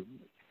Koshiyum,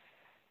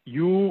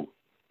 you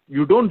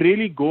don't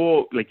really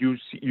go, like you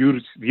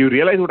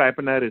realize what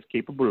Ayyappan is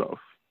capable of,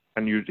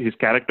 and his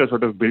character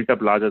sort of built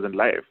up larger than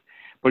life.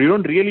 But you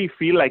don't really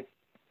feel like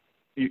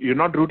you're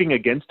not rooting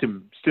against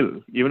him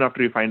still, even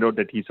after you find out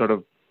that he's sort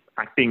of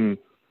acting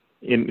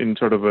in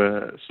sort of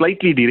a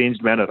slightly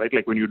deranged manner, right?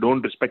 Like when you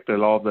don't respect the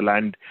law of the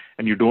land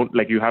and you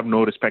have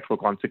no respect for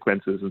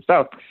consequences and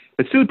stuff,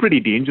 it's still pretty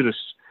dangerous.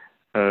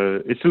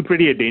 It's still a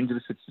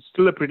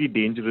pretty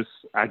dangerous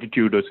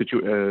attitude to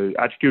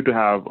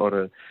have,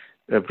 or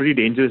a pretty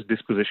dangerous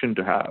disposition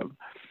to have.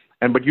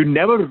 But you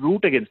never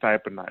root against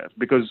Ayyappan Nair,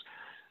 because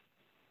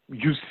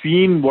you've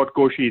seen what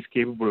Koshi is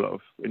capable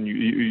of, and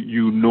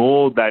you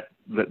know that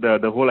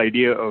the whole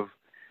idea of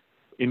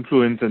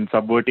influence and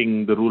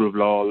subverting the rule of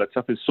law, all that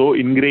stuff is so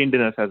ingrained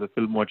in us as a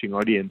film watching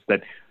audience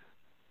that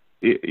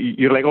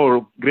you're like,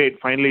 oh great,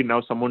 finally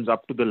now someone's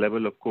up to the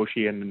level of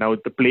Koshi, and now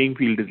the playing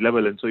field is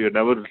level, and so you're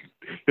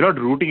not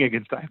rooting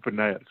against Ayyappan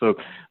Nair. So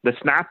the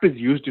snap is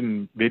used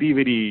in very,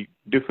 very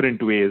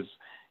different ways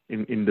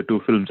in the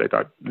two films, I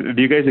thought.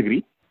 Do you guys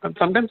agree?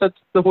 Sometimes that's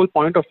the whole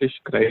point of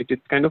Ishq, right?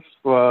 It's kind of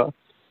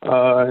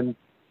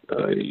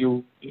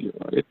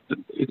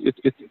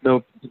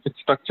it's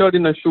structured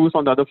in a shoes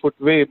on the other foot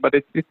way, but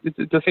it's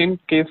the same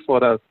case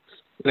for us.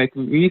 Like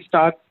we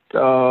start, we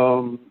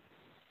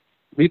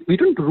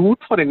don't root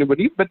for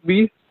anybody, but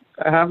we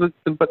have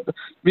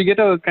we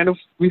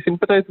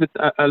sympathize with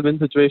Alvin's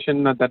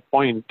situation at that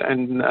point,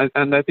 and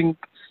I think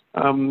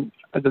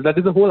that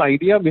is the whole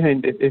idea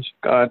behind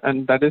Ishq,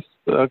 and that is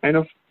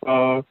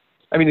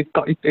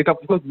it of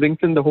course brings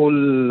in the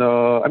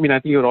whole. I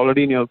think you're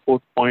already in your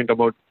fourth point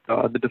about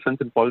the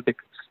difference in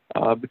politics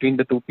between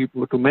the two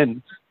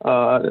men.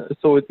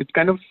 So it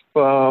kind of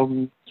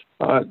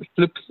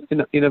flips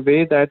in a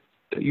way that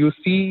you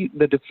see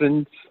the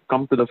difference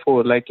come to the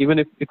fore. Like even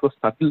if it was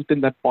subtle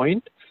till that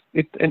point,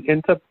 it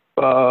ends up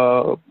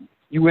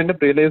you end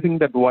up realizing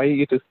that why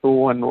it is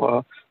so, and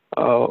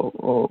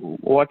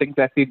what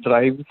exactly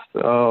drives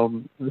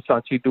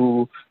Sachi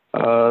to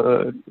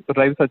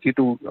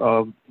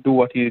do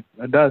what he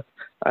does,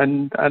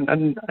 and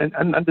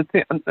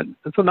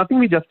so nothing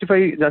we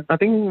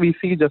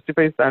see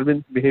justifies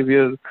Alvin's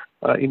behavior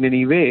in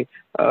any way,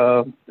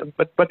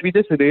 but we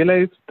just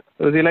realize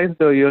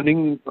the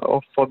yearning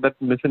for that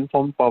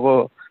misinformed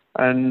power,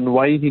 and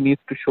why he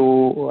needs to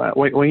show,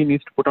 why he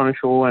needs to put on a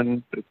show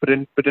and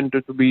pretend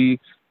to be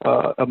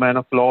a man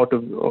of law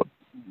to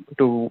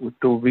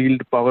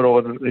wield power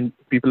over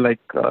people like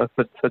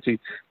Sachi.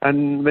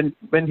 And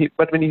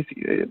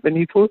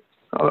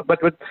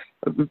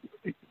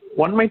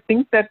one might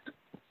think that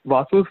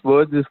Vasu's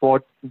words is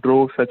what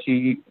drove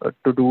Sachi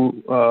to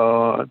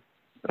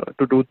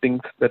do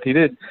things that he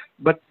did,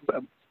 but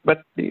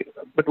what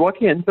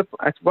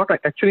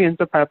actually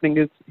ends up happening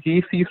is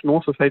he sees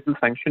no societal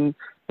sanction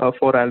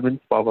for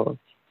Alvin's power.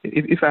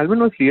 If Alvin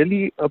was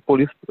really a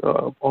police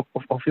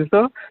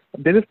officer,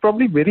 there is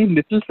probably very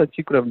little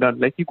Sachi could have done.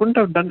 Like he couldn't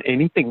have done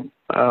anything.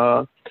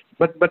 But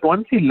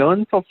once he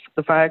learns of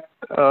the fact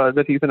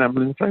that he's an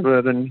ambulance driver,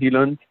 and he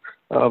learns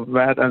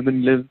where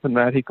Alvin lives and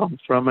where he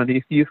comes from, and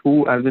he sees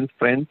who Alvin's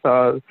friends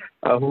are,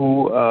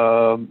 who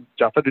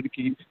Jafar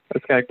Siddiqui's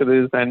character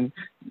is, and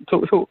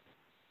so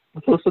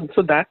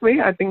that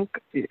way I think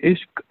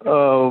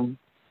Ishq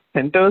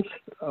centers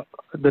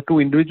the two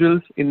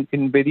individuals in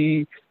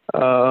very.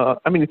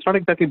 It's not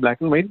exactly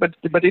black and white, but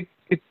it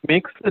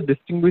makes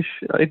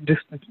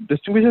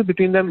distinguishes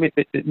between them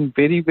in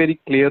very, very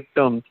clear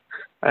terms,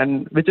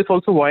 and which is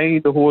also why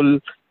the whole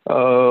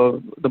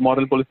the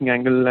moral policing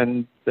angle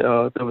and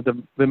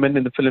the women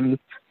in the films,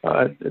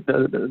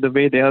 the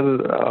way they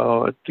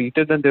are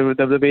treated, and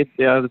the way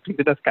they are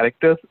treated as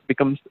characters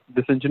becomes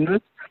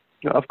disingenuous.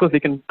 of course, they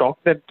can talk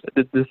that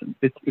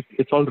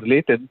it's all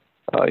related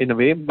in a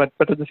way, but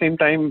at the same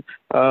time,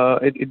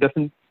 it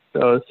doesn't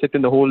sit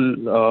in the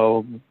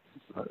whole.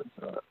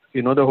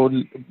 The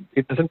whole.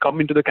 It doesn't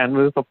come into the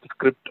canvas of the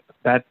script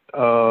that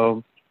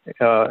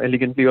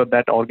elegantly or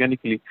that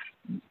organically.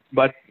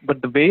 But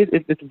the way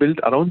it's built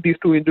around these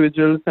two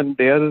individuals and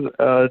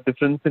their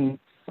difference in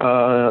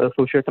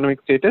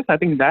socioeconomic status, I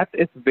think that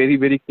is very,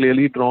 very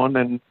clearly drawn,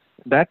 and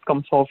that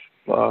comes off,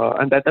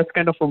 and that's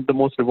kind of the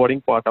most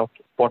rewarding part of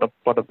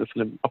the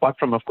film, apart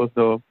from, of course,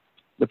 the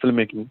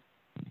filmmaking.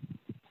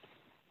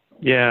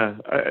 Yeah,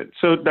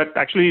 so that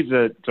actually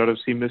sort of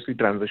seamlessly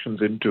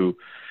transitions into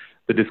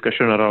the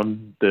discussion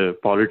around the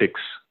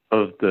politics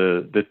of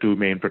the two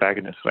main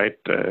protagonists, right?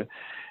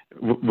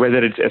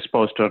 Whether it's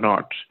espoused or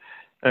not.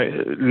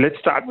 Let's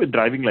start with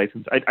driving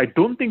license. I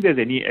don't think there's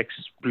any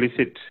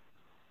explicit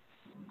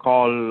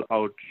call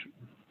out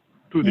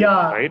to this,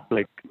 right?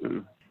 Like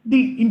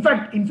in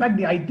fact,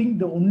 I think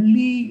the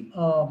only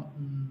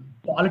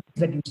politics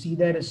that you see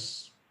there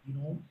is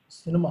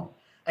cinema,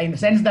 in the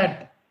sense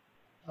that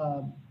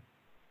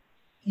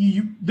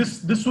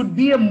this would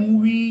be a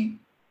movie.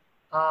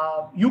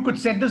 You could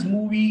set this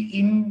movie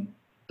in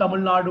Tamil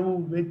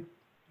Nadu with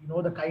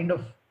the kind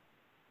of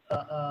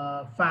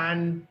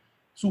fan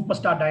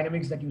superstar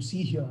dynamics that you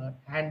see here,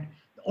 and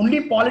the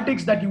only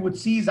politics that you would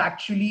see is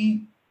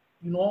actually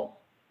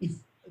if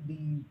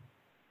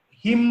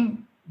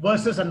him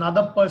versus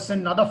another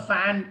person, another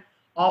fan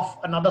of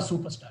another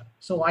superstar.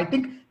 So I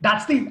think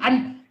that's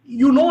and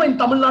in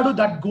Tamil Nadu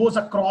that goes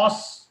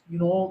across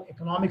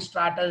economic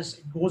stratus,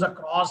 it goes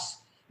across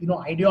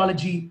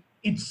ideology.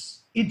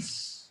 It's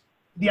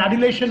the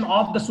adulation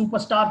of the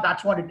superstar.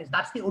 That's what it is.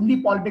 That's the only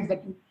politics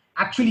that you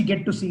actually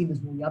get to see in this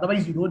movie.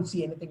 Otherwise, you don't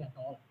see anything at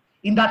all.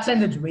 In that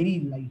sense, it's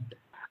very light.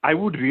 I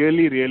would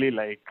really, really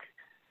like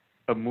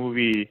a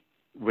movie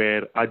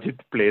where Ajit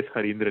plays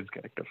Harindran's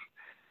character.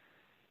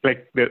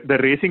 Like the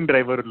racing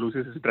driver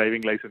loses his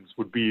driving license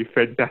would be a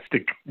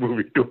fantastic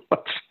movie to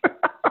watch.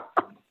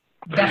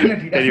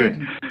 Definitely. Anyway,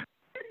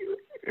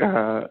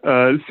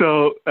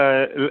 so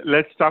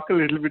let's talk a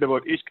little bit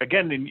about Ishq.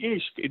 Again, in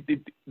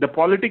Ishq, the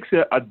politics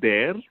are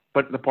there,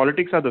 but the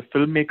politics are the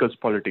filmmakers'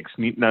 politics.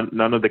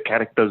 None of the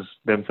characters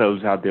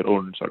themselves have their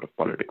own sort of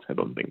politics, I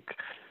don't think.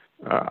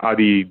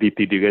 Adi,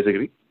 Deepthi, do you guys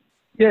agree?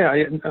 Yeah,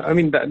 I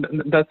mean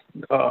that's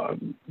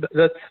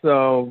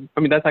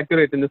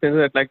accurate in the sense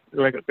that like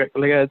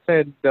I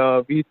said,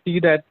 we see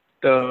that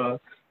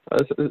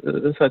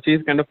Sachi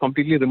is kind of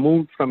completely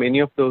removed from any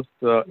of those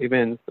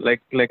events.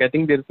 Like I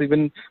think there's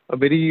even a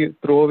very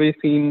throwaway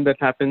scene that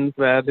happens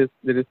where there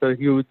is a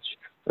huge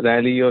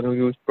rally or a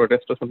huge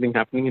protest or something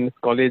happening in his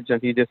college,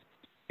 and he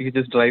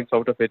just drives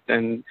out of it,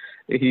 and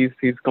he's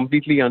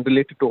completely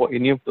unrelated to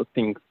any of those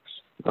things.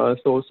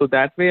 So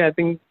that way, I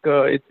think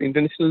it's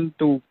intentional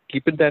to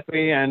keep it that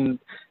way, and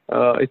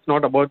it's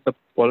not about the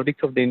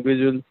politics of the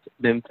individuals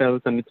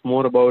themselves, and it's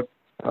more about.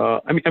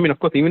 I mean, of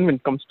course, even when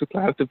it comes to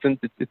class difference,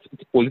 it's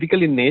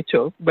political in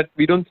nature, but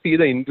we don't see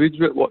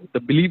the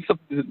beliefs of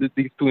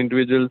these two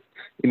individuals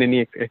in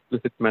any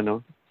explicit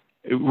manner.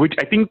 Which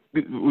I think,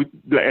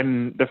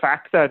 and the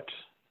fact that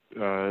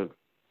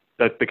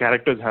the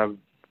characters have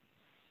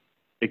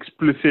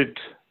explicit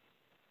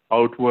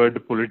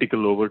outward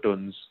political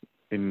overtones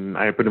in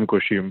Ayyappanum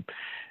Koshiyum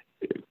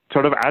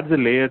sort of adds a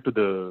layer to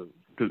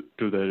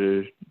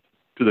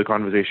the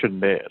conversation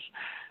there.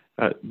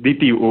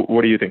 Deepthi,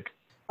 what do you think?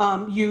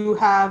 You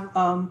have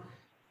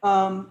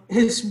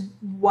his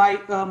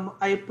wife,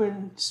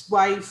 Ayyappan's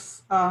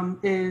wife,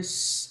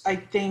 is, I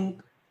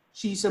think,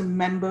 she's a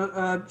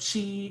member,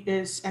 she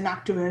is an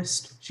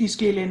activist. She's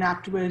clearly an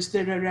activist.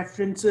 There are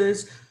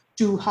references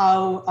to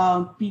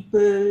how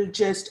people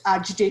just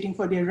agitating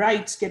for their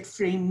rights get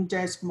framed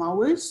as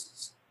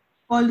Maoists,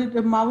 called it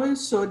the Maoists,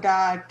 so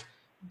that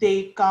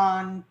they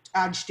can't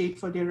agitate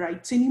for their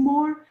rights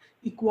anymore,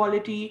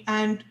 equality.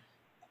 And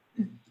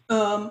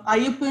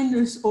Ayyappan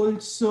is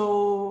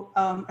also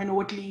an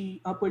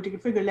overtly political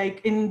figure.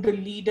 Like in the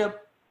lead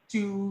up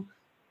to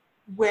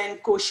when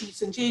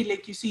Koshi's in jail,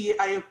 like you see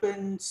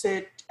Ayyappan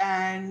sit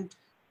and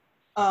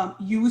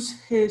use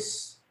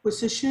his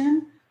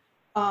position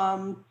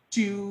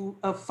to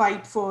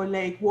fight for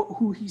like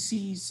who he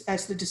sees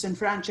as the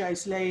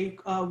disenfranchised. Like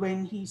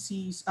when he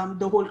sees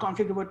the whole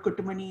conflict about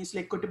Kuttamani is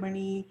like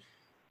Kuttamani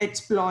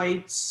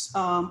exploits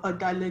a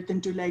Dalit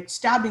into like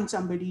stabbing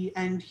somebody,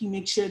 and he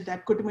makes sure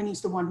that Kuttamani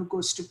is the one who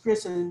goes to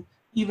prison,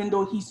 even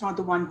though he's not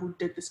the one who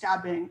did the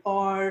stabbing.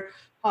 Or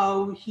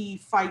how he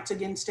fights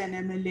against an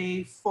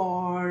MLA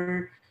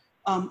for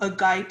a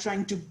guy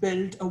trying to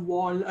build a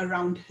wall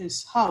around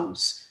his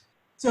house.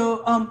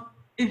 So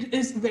it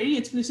is very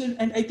explicit.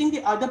 And I think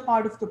the other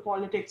part of the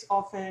politics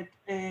of it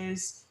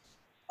is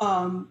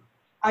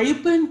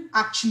Ayyappan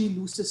actually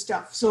loses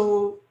stuff.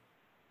 So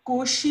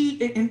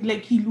Koshi,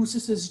 like he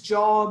loses his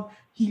job,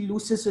 he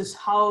loses his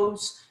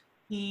house,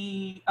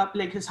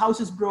 like his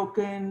house is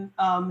broken,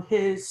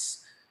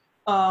 his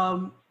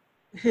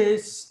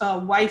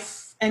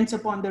wife ends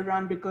up on the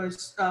run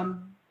because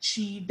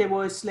there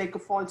was like a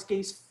false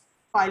case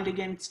filed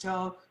against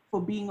her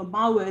for being a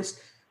Maoist.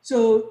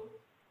 So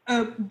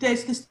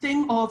there's this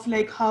thing of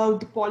like how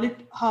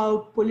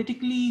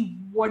politically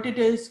what it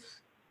is,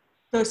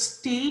 the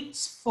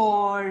states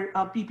for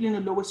people in a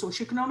lower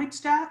socioeconomic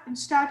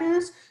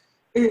status,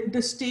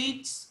 the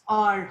states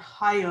are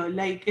higher,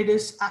 like it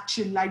is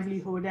actual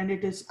livelihood and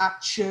it is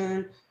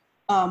actual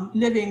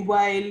living,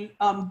 while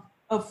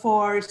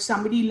for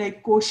somebody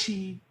like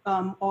Koshi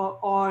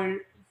or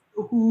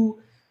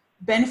who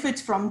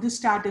benefits from the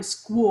status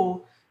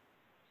quo,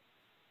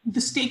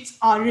 the stakes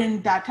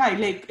aren't that high.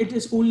 Like it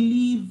is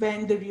only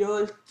when the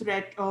real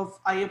threat of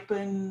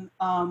Ayyappan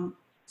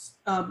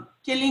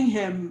killing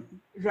him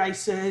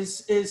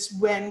rises is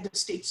when the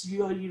stakes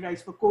really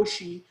rise for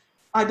Koshi.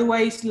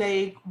 Otherwise,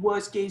 like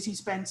worst case, he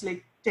spends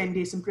like 10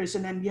 days in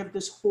prison, and we have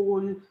this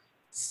whole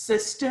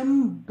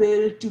system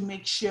built to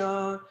make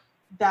sure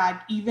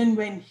that even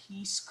when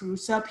he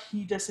screws up,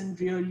 he doesn't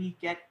really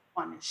get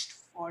punished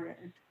for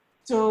it.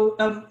 So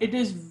it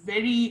is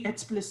very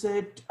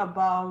explicit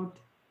about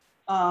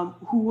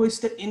who is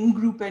the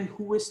in-group and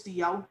who is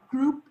the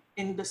out-group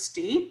in the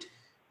state,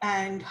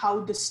 and how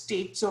the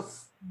stakes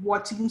of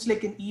what seems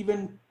like an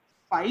even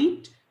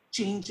fight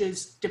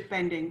changes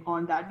depending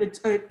on that. It's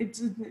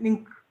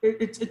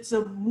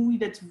a movie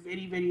that's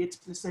very, very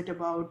explicit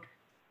about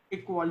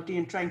equality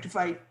and trying to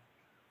fight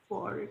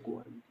for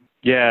equality.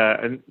 Yeah,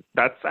 and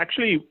that's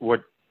actually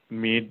what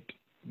made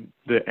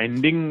the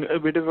ending a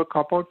bit of a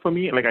cop-out for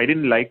me. Like, I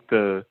didn't like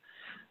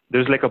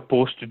there's like a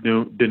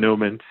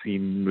post-denouement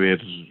scene where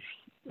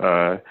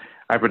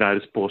Ayyappan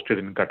is posted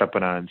in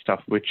Kattappana and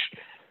stuff, which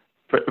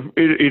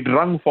it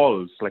rung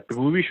false. Like, the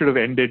movie should have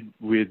ended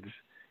with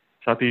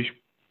Satish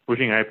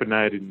pushing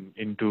Ayyappan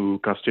into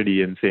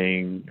custody and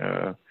saying,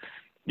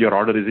 your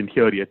order isn't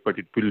here yet, but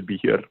it will be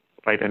here,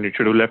 right? And it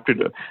should have left it.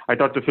 I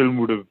thought the film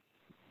would have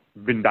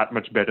been that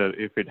much better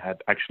if it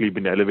had actually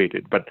been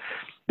elevated, but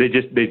they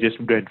just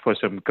went for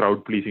some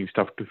crowd-pleasing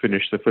stuff to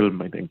finish the film,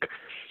 I think.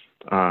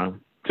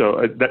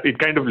 So that it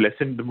kind of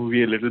lessened the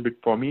movie a little bit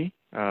for me.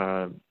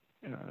 The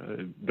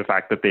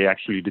fact that they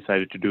actually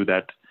decided to do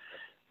that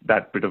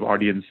bit of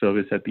audience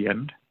service at the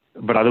end.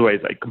 But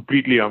otherwise, I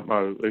completely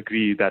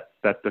agree that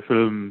the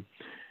film,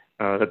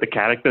 that the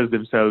characters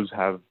themselves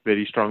have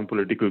very strong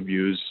political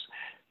views.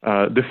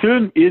 The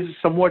film is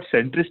somewhat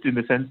centrist in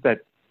the sense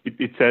that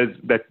it says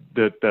that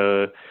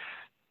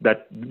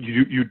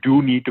you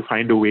do need to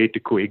find a way to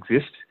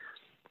coexist,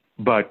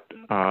 but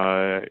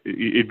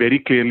it very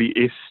clearly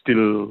is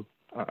still,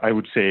 I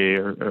would say,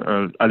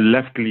 a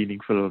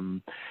left-leaning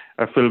film,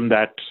 a film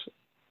that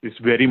is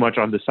very much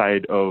on the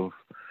side of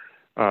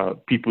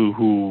people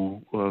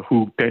who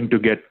tend to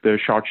get the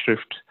short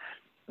shrift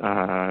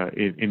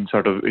in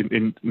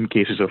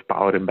cases of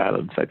power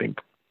imbalance, I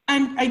think.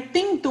 And I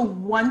think the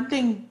one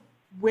thing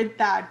with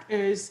that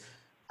is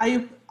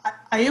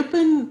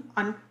Ayyappan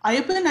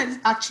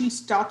actually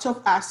starts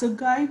off as a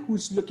guy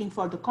who's looking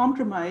for the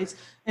compromise.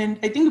 And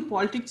I think the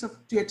politics of,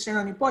 to extend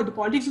on your point, the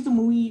politics of the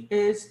movie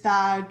is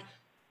that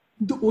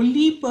the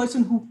only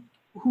person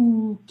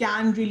who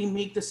can really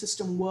make the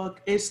system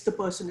work is the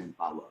person in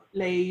power.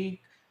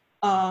 Like,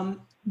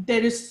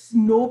 there is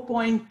no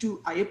point to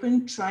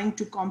Ayyappan trying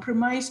to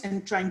compromise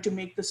and trying to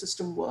make the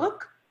system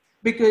work,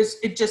 because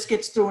it just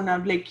gets thrown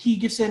out. Like, he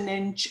gives an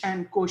inch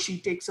and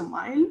Koshi takes a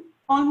mile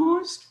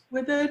almost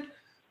with it,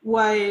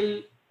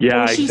 while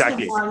Koshi's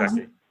the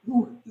one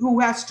who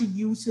has to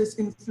use his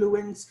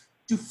influence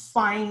to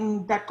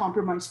find that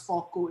compromise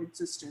for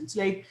coexistence.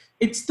 Like,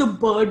 it's the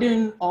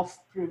burden of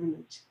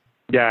privilege.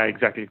 Yeah,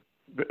 exactly.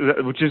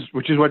 Which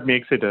is what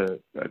makes it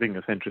I think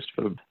a centrist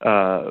film.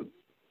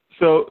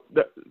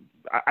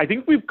 I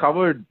think we've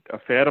covered a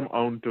fair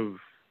amount of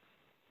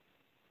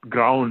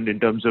ground in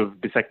terms of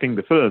dissecting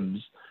the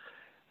films.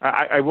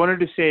 I wanted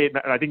to say,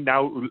 I think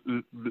now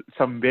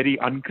some very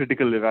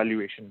uncritical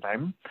evaluation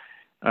time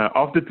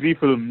of the three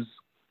films.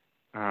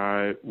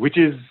 Which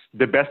is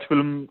the best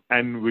film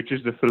and which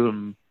is the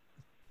film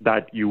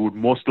that you would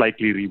most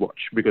likely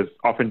rewatch? Because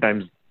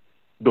oftentimes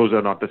those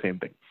are not the same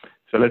thing.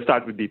 So let's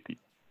start with Deepthi.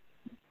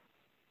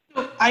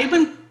 So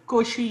Ayyappan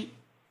Koshi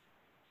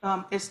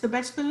is the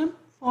best film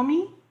for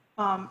me.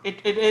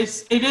 It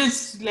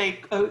is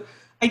like,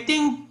 I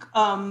think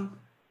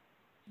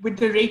with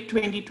the rate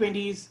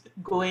 2020 is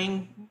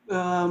going,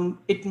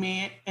 it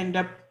may end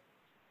up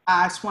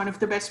as one of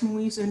the best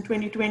movies in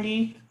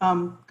 2020,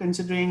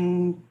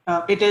 considering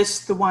it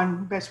is the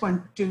best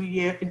one to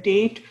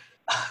date.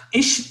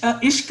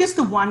 Ishq is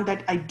the one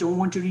that I don't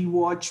want to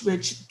rewatch,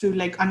 which, to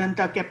like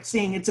Ananta kept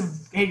saying, it's a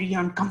very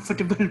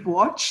uncomfortable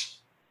watch.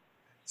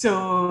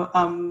 So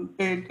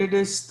it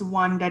is the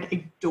one that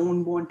I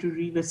don't want to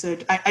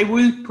revisit. I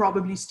will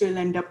probably still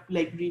end up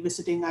like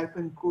revisiting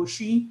Ayyappan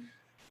Koshi.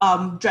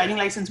 Driving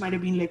License might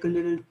have been like a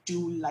little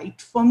too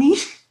light for me.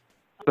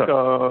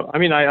 I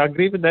mean, I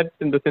agree with that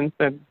in the sense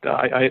that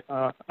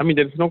I mean,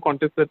 there's no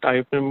contest that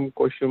Ayyappanum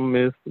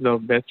Koshiyum is the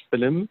best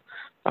film,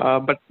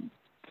 but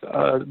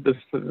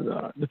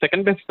the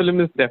second best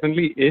film is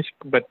definitely Ishq,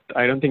 but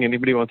I don't think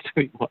anybody wants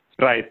to rewatch.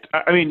 Right.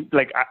 I mean,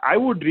 like I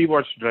would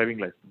rewatch Driving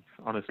License.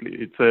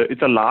 Honestly,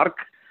 it's a lark,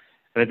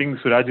 And I think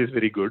Suraj is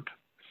very good.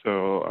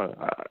 So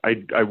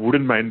I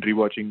wouldn't mind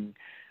rewatching.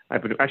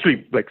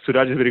 Actually, like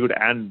Suraj is very good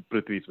and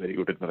Prithvi is very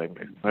good in Driving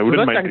License. I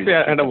wouldn't Suraj mind. actually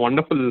had a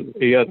wonderful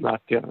year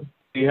last year.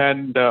 He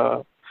had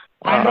Android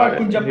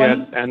he Kunjappan.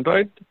 had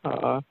Android.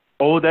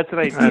 Oh, that's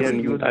right.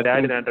 He was the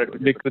dad in Android.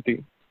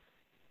 Vikriti.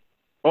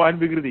 Oh, and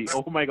Vikriti.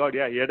 Oh my God,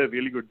 yeah, he had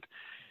really good.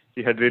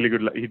 He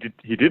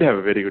did have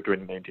a very good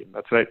 2019.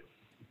 That's right.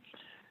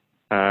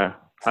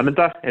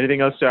 Ananta,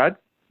 anything else to add?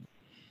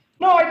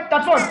 No,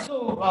 that's what.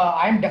 So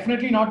I'm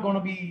definitely not going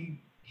to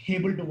be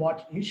able to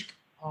watch Ishq.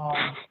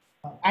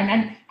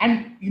 And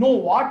you know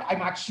what?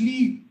 I'm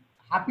actually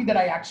happy that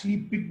I actually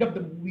picked up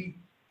the movie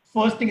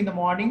first thing in the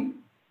morning,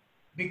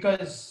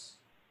 because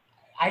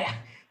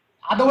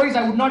otherwise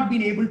I would not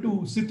been able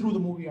to sit through the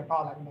movie at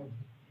all. I mean, I was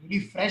really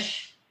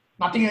fresh,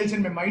 nothing else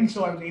in my mind,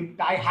 so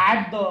I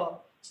had the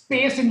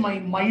space in my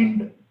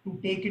mind to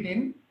take it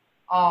in.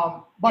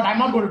 But I'm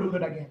not going to do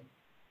that again.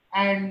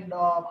 And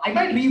I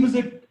might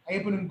revisit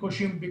Ayyappanum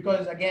Koshiyum,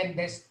 because again,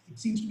 it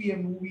seems to be a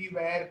movie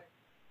where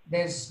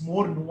there's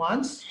more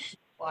nuance.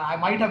 I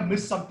might have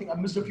missed something. I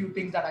missed a few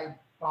things that I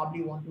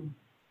probably want to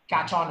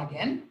catch on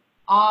again.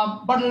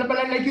 But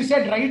like you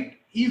said, right?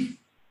 If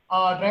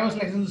Driver's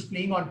License is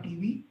playing on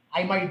TV,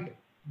 I might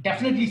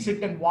definitely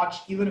sit and watch,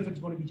 even if it's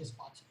going to be just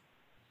parts of it.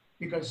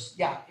 Because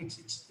yeah,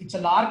 it's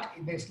a lark.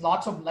 There's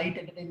lots of light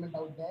entertainment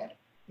out there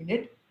in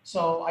it.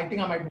 So I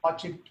think I might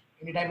watch it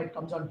anytime it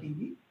comes on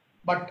TV.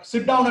 But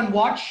sit down and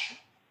watch,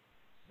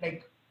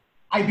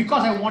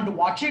 because I want to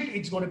watch it,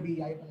 it's going to be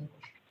Ayyappanum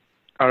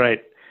Koshiyum. All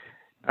right.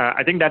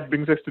 I think that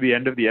brings us to the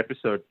end of the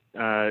episode.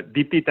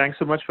 Deepti, thanks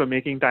so much for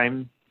making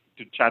time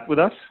to chat with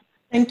us.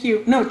 Thank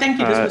you. No, thank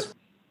you. This was.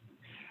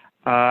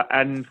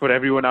 And for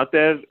everyone out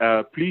there,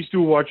 please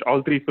do watch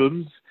all three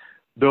films.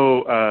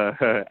 Though,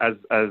 as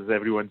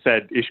everyone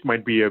said, Ishq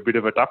might be a bit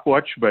of a tough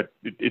watch, but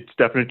it's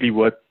definitely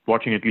worth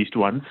watching at least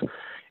once.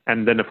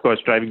 And then, of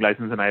course, Driving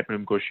License and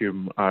Ayyappanum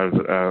Koshiyum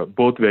are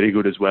both very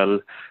good as well.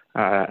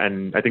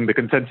 And I think the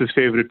consensus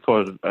favorite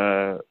for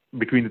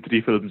between the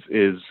three films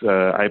is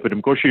Ayyappanum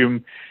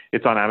Koshiyum.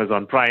 It's on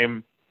Amazon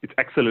Prime. It's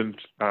excellent.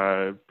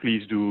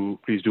 Please do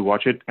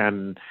watch it.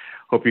 And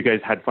hope you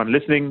guys had fun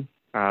listening.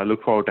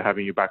 Look forward to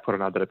having you back for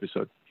another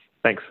episode.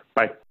 Thanks.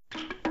 Bye.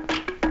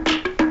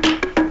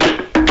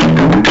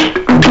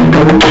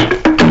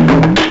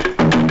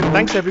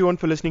 Thanks everyone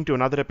for listening to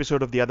another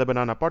episode of the Other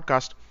Banana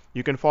podcast.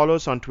 You can follow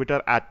us on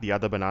Twitter at The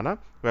Other Banana,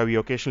 where we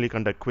occasionally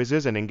conduct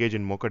quizzes and engage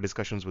in mocha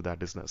discussions with our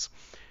listeners.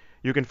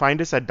 You can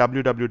find us at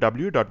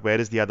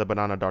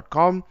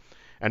www.whereistheotherbanana.com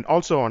and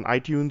also on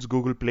iTunes,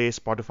 Google Play,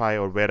 Spotify,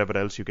 or wherever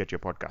else you get your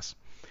podcasts.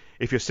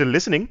 If you're still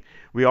listening,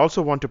 we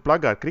also want to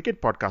plug our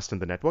cricket podcast in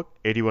the network,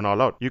 81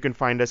 All Out. You can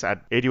find us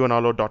at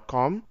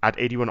 81allout.com, at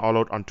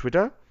 81allout on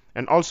Twitter,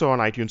 and also on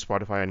iTunes,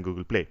 Spotify, and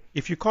Google Play.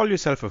 If you call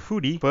yourself a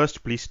foodie,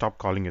 first please stop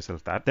calling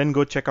yourself that. Then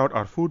go check out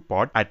our food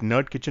pod at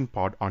Nerd Kitchen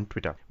Pod on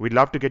Twitter. We'd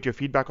love to get your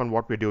feedback on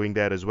what we're doing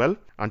there as well.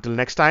 Until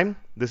next time,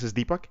 this is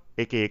Deepak,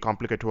 aka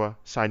Complicator,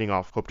 signing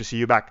off. Hope to see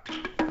you back.